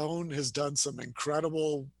Stone has done some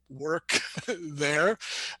incredible work there,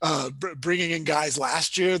 bringing in guys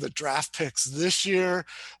last year, the draft picks this year.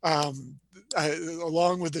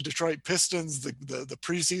 Along with the Detroit Pistons, the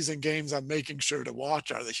preseason games I'm making sure to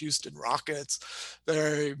watch are the Houston Rockets.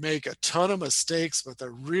 They make a ton of mistakes, but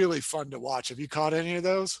they're really fun to watch. Have you caught any of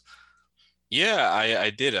those? Yeah, I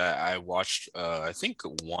did. I watched, I think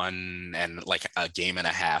one and like a game and a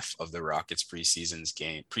half of the Rockets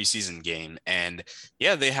preseason game. And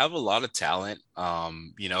yeah, they have a lot of talent.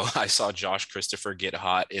 I saw Josh Christopher get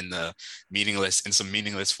hot in some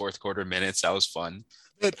meaningless fourth quarter minutes. That was fun.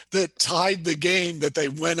 That tied the game that they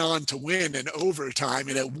went on to win in overtime,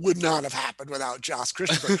 and it would not have happened without Josh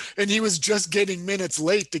Christopher. And he was just getting minutes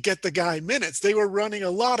late to get the guy minutes. They were running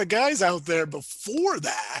a lot of guys out there before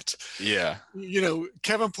that. Yeah.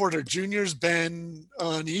 Kevin Porter Jr.'s been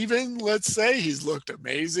uneven, let's say. He's looked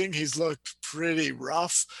amazing. He's looked pretty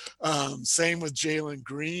rough. Same with Jalen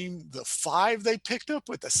Green. The 5 they picked up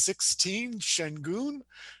with the 16, Şengün,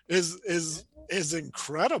 is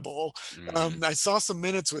incredible. I saw some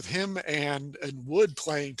minutes with him and Wood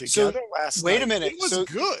playing together last night. Wait a minute. It was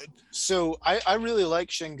good. So I really like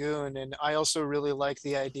Şengün, and I also really like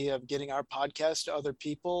the idea of getting our podcast to other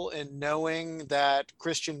people and knowing that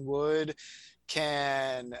Christian Wood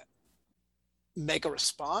can make a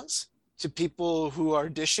response to people who are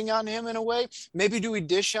dishing on him in a way. Maybe do we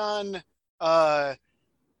dish on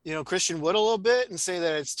Christian Wood a little bit and say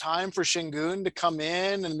that it's time for Şengün to come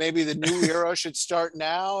in, and maybe the new era should start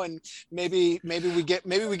now, and maybe we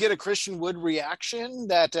get a Christian Wood reaction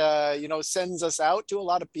that sends us out to a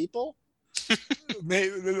lot of people.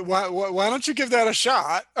 Why don't you give that a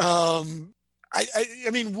shot? I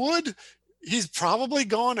mean, Wood, he's probably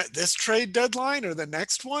gone at this trade deadline or the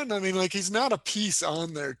next one. I mean, like, he's not a piece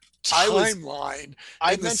on their timeline.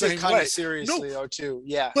 I meant it kind of seriously, though, too.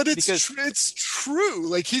 Yeah, but it's true.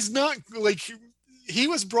 Like, he's not, like, he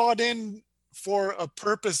was brought in for a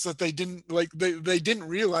purpose that they didn't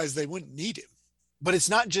realize they wouldn't need him. But it's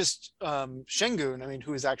not just Şengün, I mean,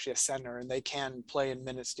 who is actually a center, and they can play in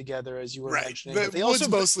minutes together, as you were mentioning. But they also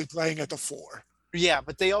mostly playing at the 4. Yeah,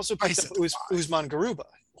 but they also picked up Usman Garuba,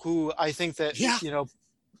 who I think that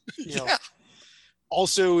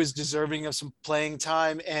also is deserving of some playing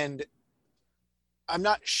time. And I'm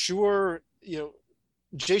not sure,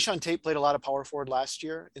 Jae'Sean Tate played a lot of power forward last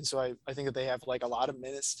year, and so I think that they have like a lot of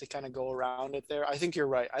minutes to kind of go around it there. I think you're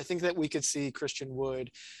right. I think that we could see Christian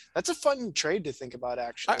Wood. That's a fun trade to think about,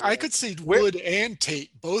 actually. I could see Wood and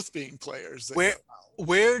Tate both being players. Where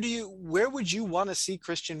would you want to see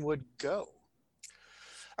Christian Wood go?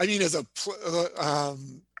 I mean,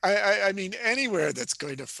 I mean, anywhere that's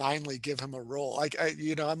going to finally give him a role.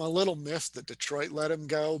 I'm a little miffed that Detroit let him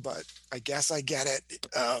go, but I guess I get it.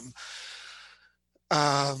 I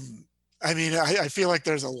mean, I feel like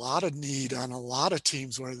there's a lot of need on a lot of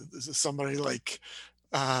teams where somebody like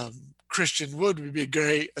Christian Wood would be a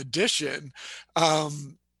great addition.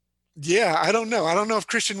 Yeah, I don't know. I don't know if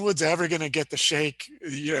Christian Wood's ever going to get the shake,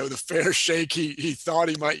 the fair shake he thought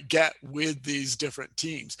he might get with these different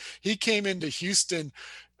teams. He came into Houston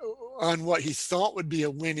on what he thought would be a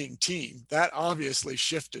winning team. That obviously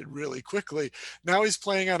shifted really quickly. Now he's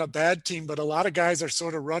playing on a bad team, but a lot of guys are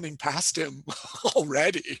sort of running past him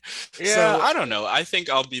already. Yeah, so, I don't know. I think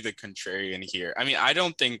I'll be the contrarian here. I mean, I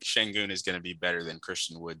don't think Şengün is going to be better than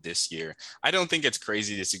Christian Wood this year. I don't think it's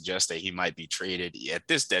crazy to suggest that he might be traded at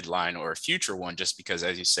this deadline or a future one, just because,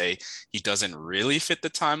 as you say, he doesn't really fit the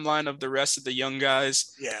timeline of the rest of the young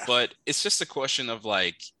guys. Yeah. But it's just a question of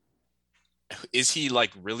like, is he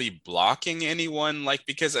like really blocking anyone? Like,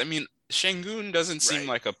 because I mean, Şengün doesn't seem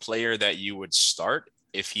like a player that you would start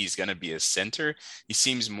if he's going to be a center. He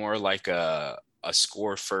seems more like a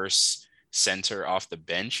score first center off the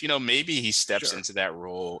bench. Maybe he steps Sure. into that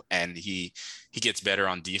role and he gets better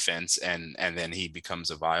on defense, and then he becomes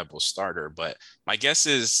a viable starter. But my guess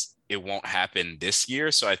is it won't happen this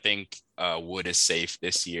year. So I think Wood is safe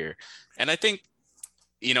this year. And I think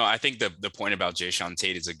the point about Jae'Sean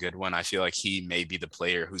Tate is a good one. I feel like he may be the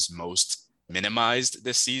player who's most minimized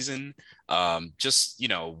this season. Just,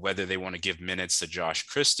 whether they want to give minutes to Josh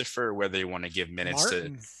Christopher, whether they want to give minutes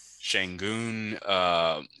Martin. to Şengün.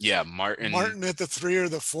 Martin. Martin at the 3 or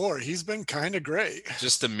the 4. He's been kind of great.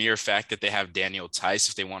 Just the mere fact that they have Daniel Tice,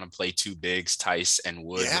 if they want to play two bigs, Tice and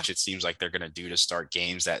Wood, Yeah. which it seems like they're going to do to start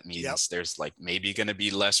games, that means Yep. there's like maybe going to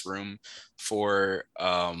be less room for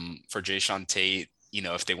Jae'Sean Tate.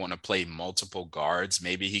 If they want to play multiple guards,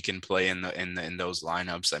 maybe he can play in those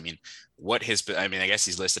lineups. I mean, I guess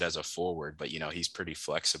he's listed as a forward, but he's pretty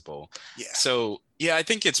flexible. Yeah. So yeah, I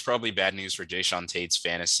think it's probably bad news for Jae'Sean Tate's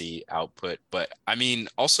fantasy output. But I mean,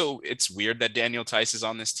 also it's weird that Daniel Tice is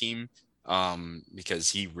on this team because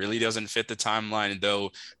he really doesn't fit the timeline,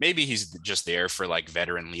 though maybe he's just there for like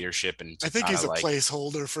veteran leadership. And I think he's a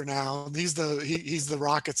placeholder for now. He's the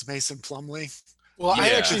Rockets' Mason Plumlee. Well, I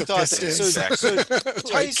Yeah. actually The thought that. Pistons. So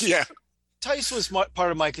Tice, yeah. Tice was part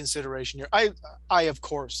of my consideration here. I of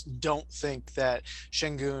course don't think that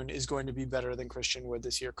Şengün is going to be better than Christian Wood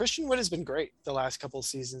this year. Christian Wood has been great the last couple of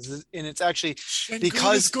seasons, and it's actually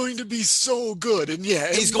Because he's going to be so good, and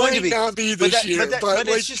he's going to be not be this year, but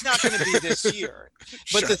it's just not going to be this year.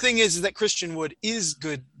 But Sure. the thing is that Christian Wood is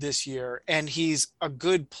good this year, and he's a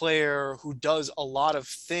good player who does a lot of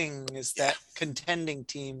things that contending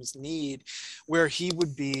teams need, where he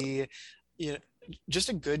would be, just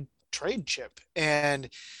a good trade chip. And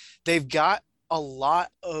they've got a lot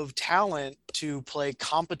of talent to play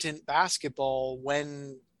competent basketball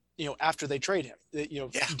when after they trade him.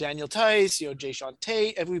 Daniel Tice, Jae'Sean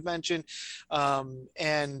Tate, as we've mentioned,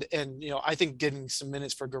 and I think getting some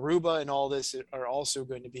minutes for Garuba and all this are also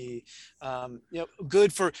going to be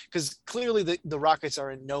good because clearly the Rockets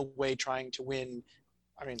are in no way trying to win.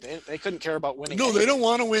 I mean, they couldn't care about winning. No, anything. they don't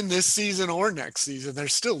want to win this season or next season. They're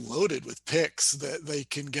still loaded with picks that they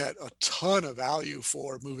can get a ton of value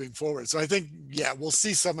for moving forward. So I think, we'll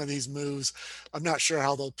see some of these moves. I'm not sure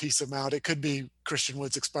how they'll piece them out. It could be Christian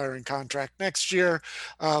Wood's expiring contract next year,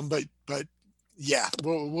 but yeah,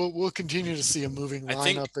 we'll continue to see a moving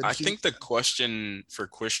lineup. I think the question for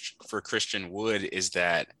Christian Wood is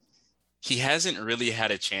that he hasn't really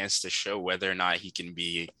had a chance to show whether or not he can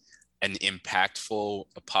be a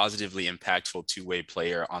positively impactful two-way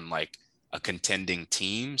player on like a contending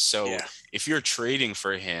team. So if you're trading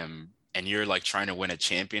for him and you're like trying to win a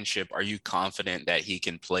championship, are you confident that he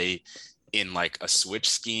can play in like a switch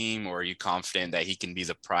scheme, or are you confident that he can be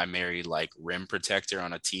the primary like rim protector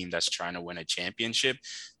on a team that's trying to win a championship?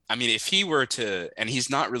 I mean, if he were to, and he's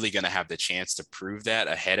not really going to have the chance to prove that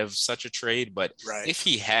ahead of such a trade, but if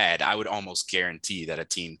he had, I would almost guarantee that a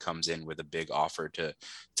team comes in with a big offer to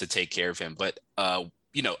take care of him. But,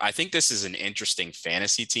 I think this is an interesting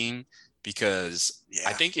fantasy team because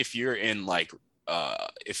I think if you're in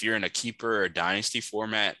a keeper or dynasty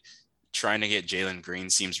format, trying to get Jalen Green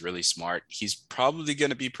seems really smart. He's probably going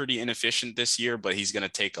to be pretty inefficient this year, but he's going to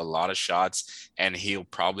take a lot of shots and he'll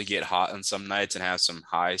probably get hot on some nights and have some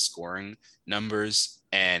high scoring numbers.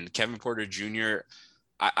 And Kevin Porter Jr.,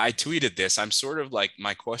 I tweeted this. I'm sort of like,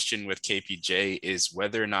 my question with KPJ is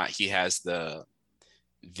whether or not he has the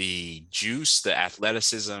juice, the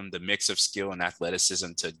athleticism, the mix of skill and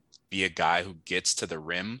athleticism to be a guy who gets to the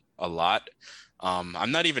rim a lot.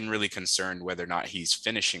 I'm not even really concerned whether or not he's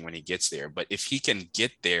finishing when he gets there, but if he can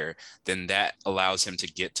get there, then that allows him to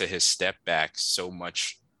get to his step back so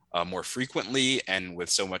much more frequently and with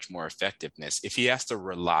so much more effectiveness. If he has to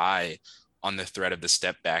rely on the threat of the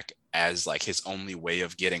step back as like his only way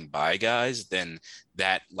of getting by guys, then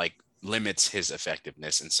that like limits his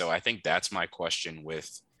effectiveness. And so I think that's my question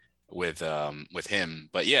with him.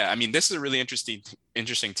 But yeah, I mean, this is a really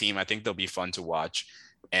interesting team. I think they'll be fun to watch.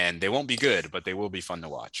 And they won't be good, but they will be fun to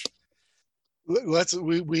watch.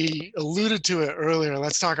 We alluded to it earlier.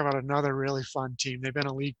 Let's talk about another really fun team. They've been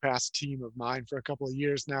a league pass team of mine for a couple of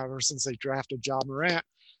years now, ever since they drafted Ja Morant.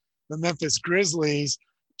 The Memphis Grizzlies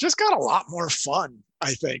just got a lot more fun,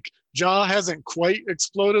 I think. Ja hasn't quite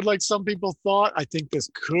exploded like some people thought. I think this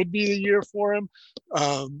could be the year for him.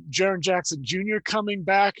 Jaren Jackson Jr. coming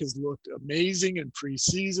back has looked amazing in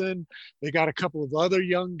preseason. They got a couple of other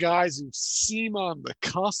young guys who seem on the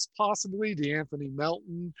cusp, possibly. DeAnthony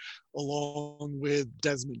Melton, along with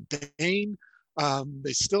Desmond Bane.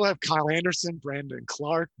 They still have Kyle Anderson, Brandon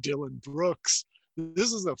Clark, Dylan Brooks.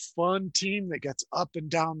 This is a fun team that gets up and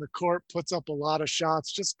down the court, puts up a lot of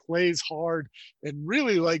shots, just plays hard, and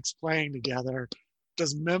really likes playing together.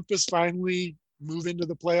 Does Memphis finally move into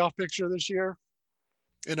the playoff picture this year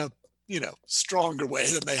in a stronger way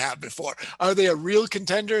than they have before? Are they a real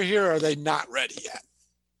contender here, or are they not ready yet?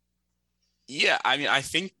 Yeah, I mean, I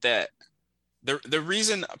think that the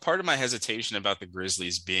reason, part of my hesitation about the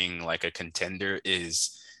Grizzlies being like a contender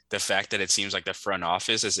is the fact that it seems like the front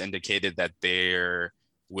office has indicated that they're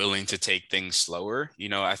willing to take things slower.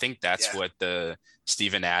 I think that's what the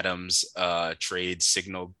Steven Adams trade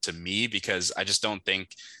signaled to me, because I just don't think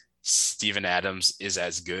Steven Adams is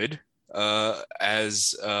as good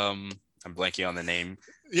as I'm blanking on the name.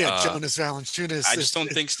 Yeah, Jonas Valanciunas. I just don't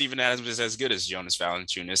think Steven Adams is as good as Jonas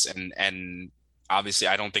Valanciunas, and obviously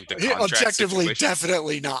I don't think the contract objectively situation,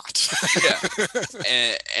 definitely not.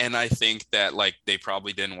 Yeah, and I think that like they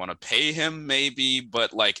probably didn't want to pay him, maybe,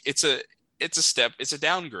 but like it's a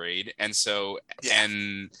downgrade, and so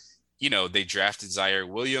and they drafted Zaire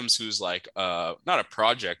Williams, who's like not a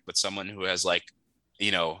project, but someone who has like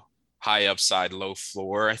high upside, low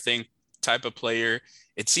floor, I think, type of player.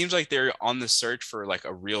 It seems like they're on the search for like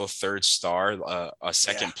a real third star, a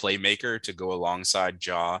second playmaker to go alongside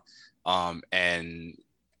Ja, and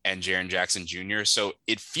Jaren Jackson Jr. So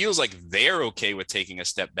it feels like they're okay with taking a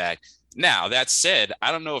step back. Now, that said,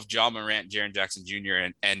 I don't know if Ja Morant, Jaren Jackson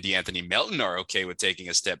Jr., and DeAnthony Melton are okay with taking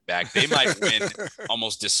a step back. They might win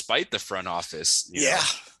almost despite the front office. Yeah.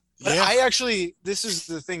 But I actually, this is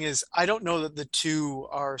the thing is, I don't know that the two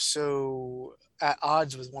are so at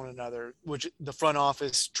odds with one another, which the front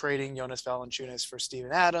office trading Jonas Valanciunas for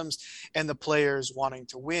Steven Adams and the players wanting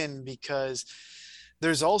to win, because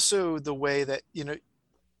there's also the way that,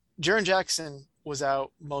 Jaren Jackson was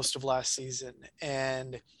out most of last season,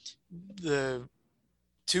 and the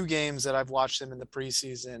 2 games that I've watched him in the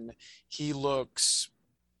preseason, he looks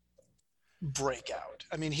breakout.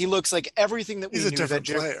 I mean, he looks like everything that we knew. He's a different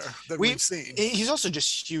player than we've seen. He's also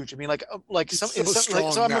just huge. I mean, I'm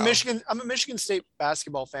a Michigan State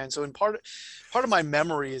basketball fan, so in part of my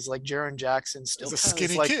memory is like Jaren Jackson still a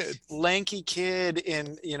skinny kid, lanky kid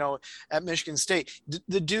in at Michigan State.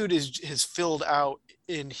 The dude has filled out,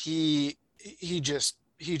 and he just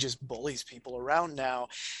bullies people around now.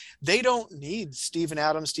 They don't need Steven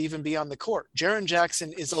Adams to even be on the court. Jaren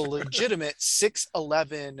Jackson is a legitimate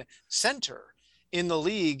 6'11" center in the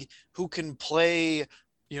league who can play, a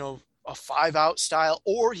 5-out style,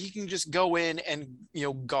 or he can just go in and,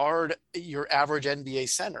 guard your average NBA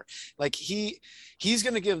center. Like he's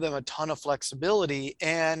going to give them a ton of flexibility,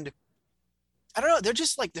 and I don't know. They're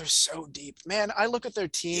just like, they're so deep, man. I look at their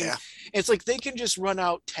team. Yeah. It's like they can just run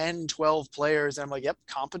out 10, 12 players. And I'm like, yep,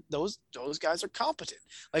 those guys are competent.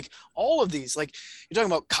 Like all of these, like you're talking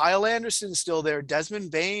about Kyle Anderson still there.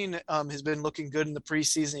 Desmond Bane has been looking good in the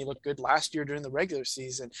preseason. He looked good last year during the regular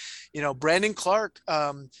season. Brandon Clark,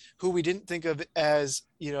 who we didn't think of as,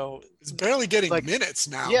 is barely getting minutes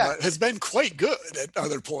now, but has been quite good at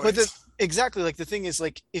other points. Exactly. Like the thing is,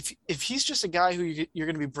 like if he's just a guy who you're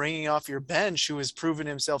going to be bringing off your bench, who has proven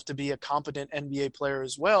himself to be a competent NBA player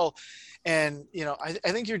as well, and I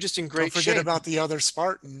think you're just in great shape. Don't forget about the other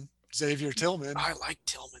Spartan, Xavier Tillman. I like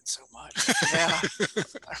Tillman so much. Yeah,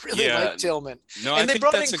 I really like Tillman. No, and they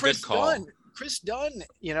brought in Chris Dunn. Chris Dunn,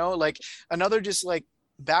 like another just like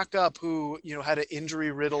backup who had an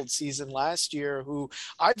injury riddled season last year, who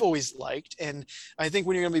I've always liked. And I think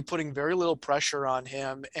when you're going to be putting very little pressure on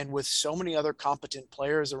him, and with so many other competent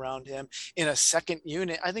players around him in a second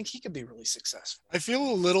unit, I think he could be really successful. I feel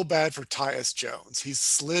a little bad for Tyus Jones. He's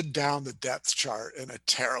slid down the depth chart in a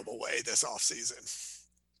terrible way this offseason.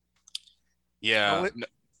 Yeah.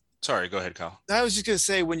 Sorry, go ahead, Kyle. I was just going to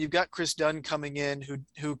say, when you've got Chris Dunn coming in,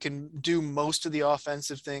 who can do most of the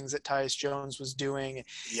offensive things that Tyus Jones was doing,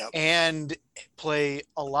 and play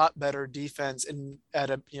a lot better defense, and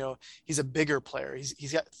he's a bigger player.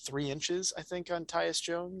 He's got 3 inches, I think, on Tyus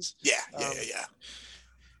Jones. Yeah.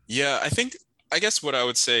 I guess what I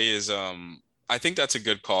would say is, I think that's a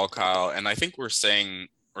good call, Kyle, and I think we're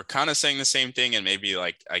kind of saying the same thing, and maybe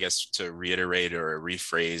like, I guess to reiterate or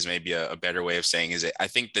rephrase, maybe a better way of saying is, I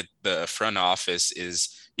think that the front office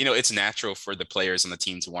is, it's natural for the players on the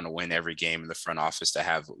team to want to win every game, in the front office to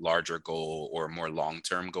have larger goal or more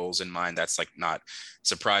long-term goals in mind. That's like not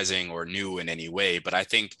surprising or new in any way, but I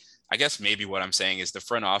guess maybe what I'm saying is the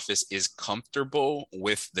front office is comfortable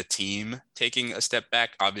with the team taking a step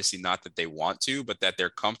back. Obviously not that they want to, but that they're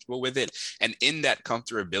comfortable with it. And in that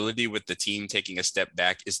comfortability with the team taking a step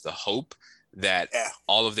back is the hope that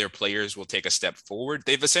all of their players will take a step forward.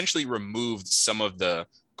 They've essentially removed some of the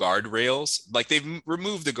guardrails. Like they've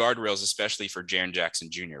removed the guardrails, especially for Jaren Jackson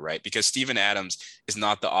Jr., right? Because Steven Adams is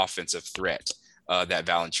not the offensive threat that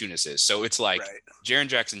Valanciunas is. So it's like, Right. Jaren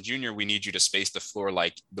Jackson Jr., we need you to space the floor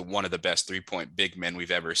like one of the best 3-point big men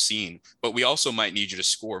we've ever seen. But we also might need you to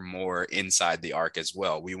score more inside the arc as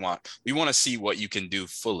well. We want to see what you can do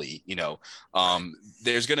fully.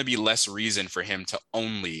 There's going to be less reason for him to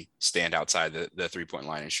only stand outside the 3-point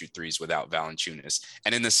line and shoot threes without Valanciunas.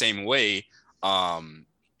 And in the same way,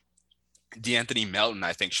 DeAnthony Melton,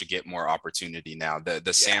 I think, should get more opportunity now.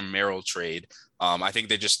 The Sam Merrill trade, I think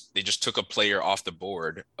they just took a player off the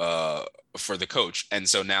board for the coach, and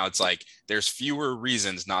so now it's like there's fewer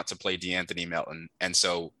reasons not to play DeAnthony Melton, and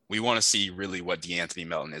so we want to see really what DeAnthony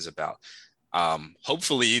Melton is about.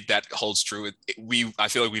 Hopefully that holds true. I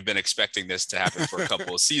feel like we've been expecting this to happen for a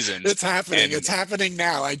couple of seasons. It's happening. It's happening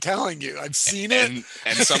now. I'm telling you, I've seen it.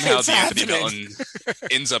 And somehow DeAnthony Melton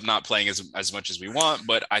ends up not playing as much as we want.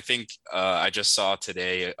 But I think I just saw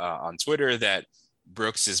today on Twitter that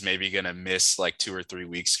Brooks is maybe going to miss like 2 or 3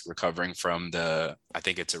 weeks recovering from I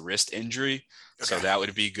think it's a wrist injury. Okay. So that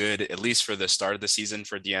would be good, at least for the start of the season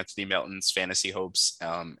for DeAnthony Melton's fantasy hopes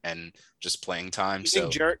and just playing time. You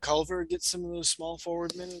think Jarrett Culver gets some of those small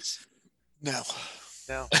forward minutes? No.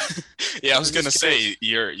 Yeah, I was gonna say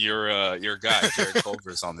your guy Jarrett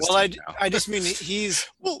Culver's on this. Well, team now. I just mean he's.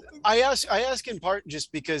 Well, I ask in part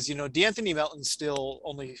just because DeAnthony Melton's still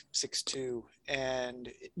only 6'2",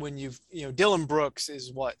 and when Dylan Brooks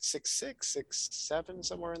is what 6'6", 6'7",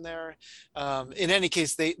 somewhere in there. In any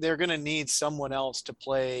case, they're gonna need someone else to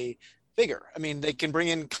play bigger. I mean, they can bring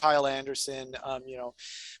in Kyle Anderson,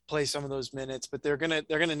 play some of those minutes, but they're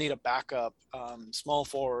gonna need a backup small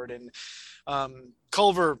forward. And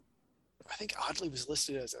Culver, I think oddly was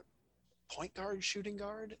listed as a point guard, shooting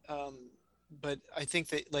guard, but I think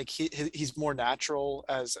that like he's more natural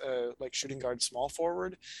as a like shooting guard, small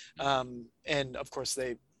forward, and of course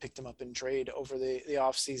they picked him up in trade over the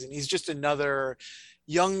off season. He's just another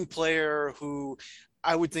young player who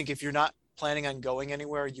I would think if you're not planning on going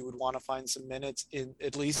anywhere, you would want to find some minutes in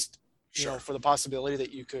at least, for the possibility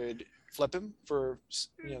that you could flip him for,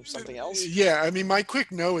 something else. Yeah. I mean, my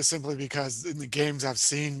quick no is simply because in the games I've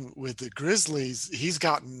seen with the Grizzlies, he's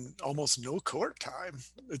gotten almost no court time.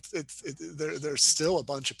 There's still a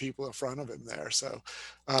bunch of people in front of him there. So,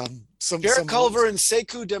 Jarrett Culver and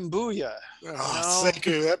Sekou Doumbouya.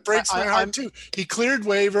 Sekou, that breaks my heart too. He cleared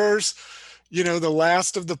waivers, the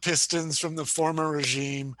last of the Pistons from the former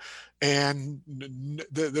regime. And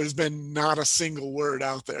there's been not a single word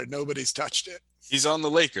out there. Nobody's touched it. He's on the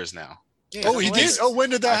Lakers now. Yeah, he did? Oh, when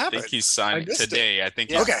did that happen? I think he signed today. I think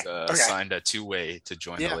he signed a 2-way to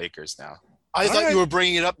join the Lakers now. I thought you were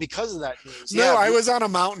bringing it up because of that news. No, I was on a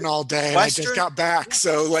mountain all day and I just got back.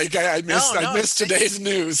 So like I missed today's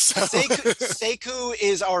news. So. Sekou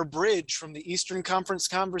is our bridge from the Eastern Conference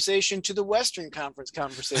conversation to the Western Conference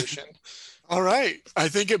conversation. All right. I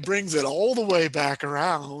think it brings it all the way back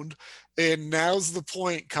around. And now's the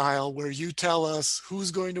point, Kyle, where you tell us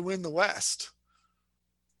who's going to win the West.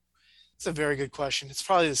 It's a very good question. It's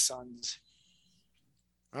probably the Suns.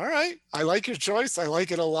 All right. I like your choice. I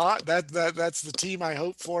like it a lot. That's the team I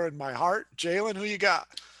hope for in my heart. Jalen, who you got?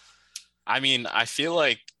 I mean, I feel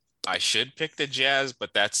like I should pick the Jazz,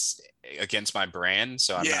 but that's against my brand,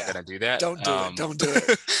 so I'm not gonna do that. Don't do it. Don't do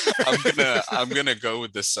it. I'm gonna go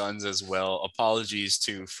with the Suns as well. Apologies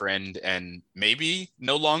to friend and maybe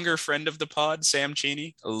no longer friend of the pod, Sam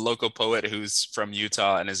Cheney, a local poet who's from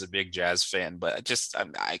Utah and is a big Jazz fan, but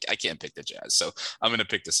I can't pick the Jazz, so I'm gonna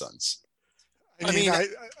pick the Suns. I mean,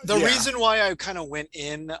 the reason why I kind of went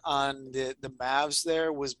in on the Mavs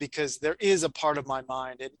there was because there is a part of my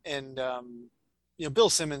mind, and Bill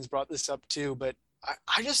Simmons brought this up too, but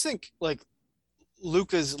I just think like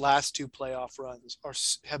Luka's last 2 playoff runs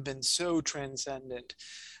have been so transcendent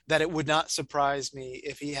that it would not surprise me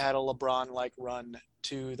if he had a LeBron-like run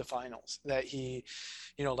to the finals, that he,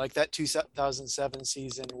 like that 2007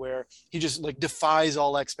 season where he just like defies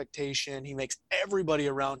all expectation. He makes everybody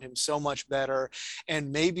around him so much better.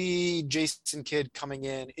 And maybe Jason Kidd coming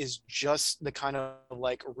in is just the kind of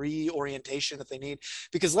like reorientation that they need,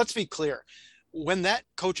 because let's be clear, when that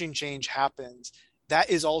coaching change happens, that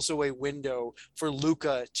is also a window for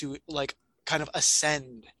Luka to like kind of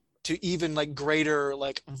ascend to even like greater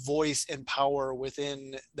like voice and power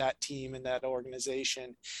within that team and that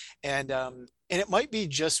organization. And it might be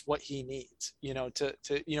just what he needs, to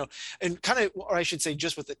and kind of, or I should say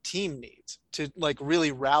just what the team needs to like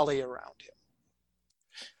really rally around him.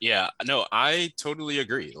 Yeah, no, I totally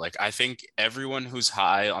agree. Like, I think everyone who's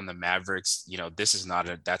high on the Mavericks, that's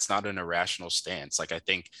not an irrational stance. Like, I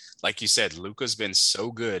think, like you said, Luka's been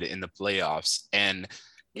so good in the playoffs, and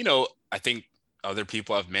I think other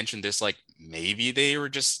people have mentioned this, like maybe they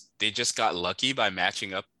just got lucky by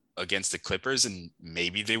matching up against the Clippers, and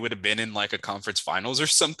maybe they would have been in like a conference finals or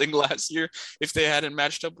something last year if they hadn't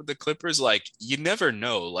matched up with the Clippers. Like you never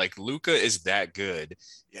know. Like Luka is that good.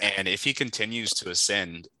 Yeah. And if he continues to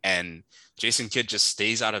ascend and Jason Kidd just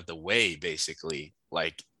stays out of the way, basically,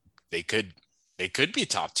 like they could they could be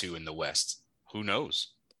top two in the West. Who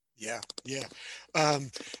knows? Yeah. Yeah.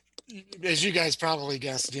 Um, as you guys probably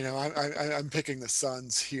guessed, I'm picking the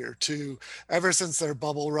Suns here too. Ever since their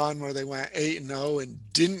bubble run where they went 8-0 and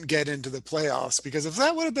didn't get into the playoffs, because if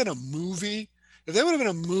that would have been a movie, if that would have been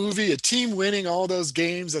a movie, a team winning all those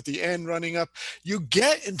games at the end, running up, you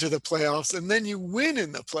get into the playoffs and then you win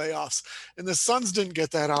in the playoffs. And the Suns didn't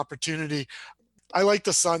get that opportunity. I like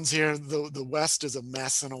the Suns here. The West is a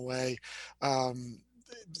mess in a way. Um,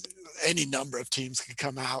 any number of teams could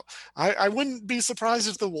come out. I wouldn't be surprised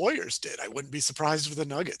if the Warriors did. I wouldn't be surprised if the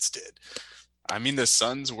Nuggets did. I mean, the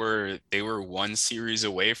Suns were one series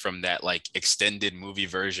away from that like extended movie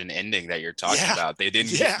version ending that you're talking Yeah. about. They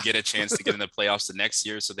didn't Yeah. get a chance to get in the playoffs the next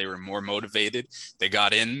year, so they were more motivated. They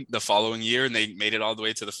got in the following year and they made it all the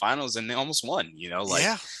way to the finals and they almost won, like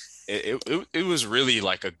Yeah. it was really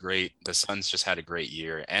like the Suns just had a great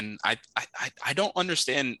year. And I don't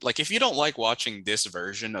understand, like if you don't like watching this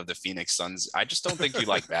version of the Phoenix Suns, I just don't think you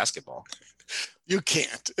like basketball. You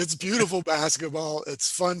can't. It's beautiful basketball. It's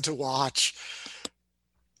fun to watch.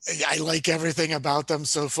 I like everything about them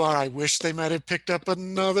so far. I wish they might have picked up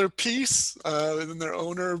another piece, and their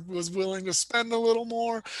owner was willing to spend a little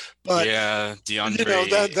more. But Yeah,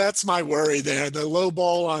 DeAndre. that's my worry there. The low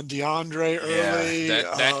ball on DeAndre Yeah, early.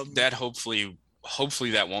 that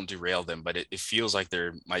hopefully that won't derail them, but it feels like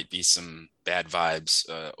there might be some bad vibes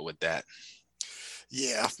with that.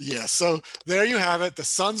 Yeah, yeah. So there you have it. The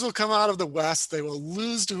Suns will come out of the West. They will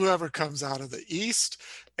lose to whoever comes out of the East.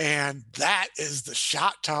 And that is the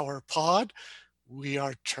Shot Tower Pod. We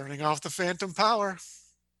are turning off the Phantom Power.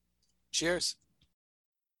 Cheers.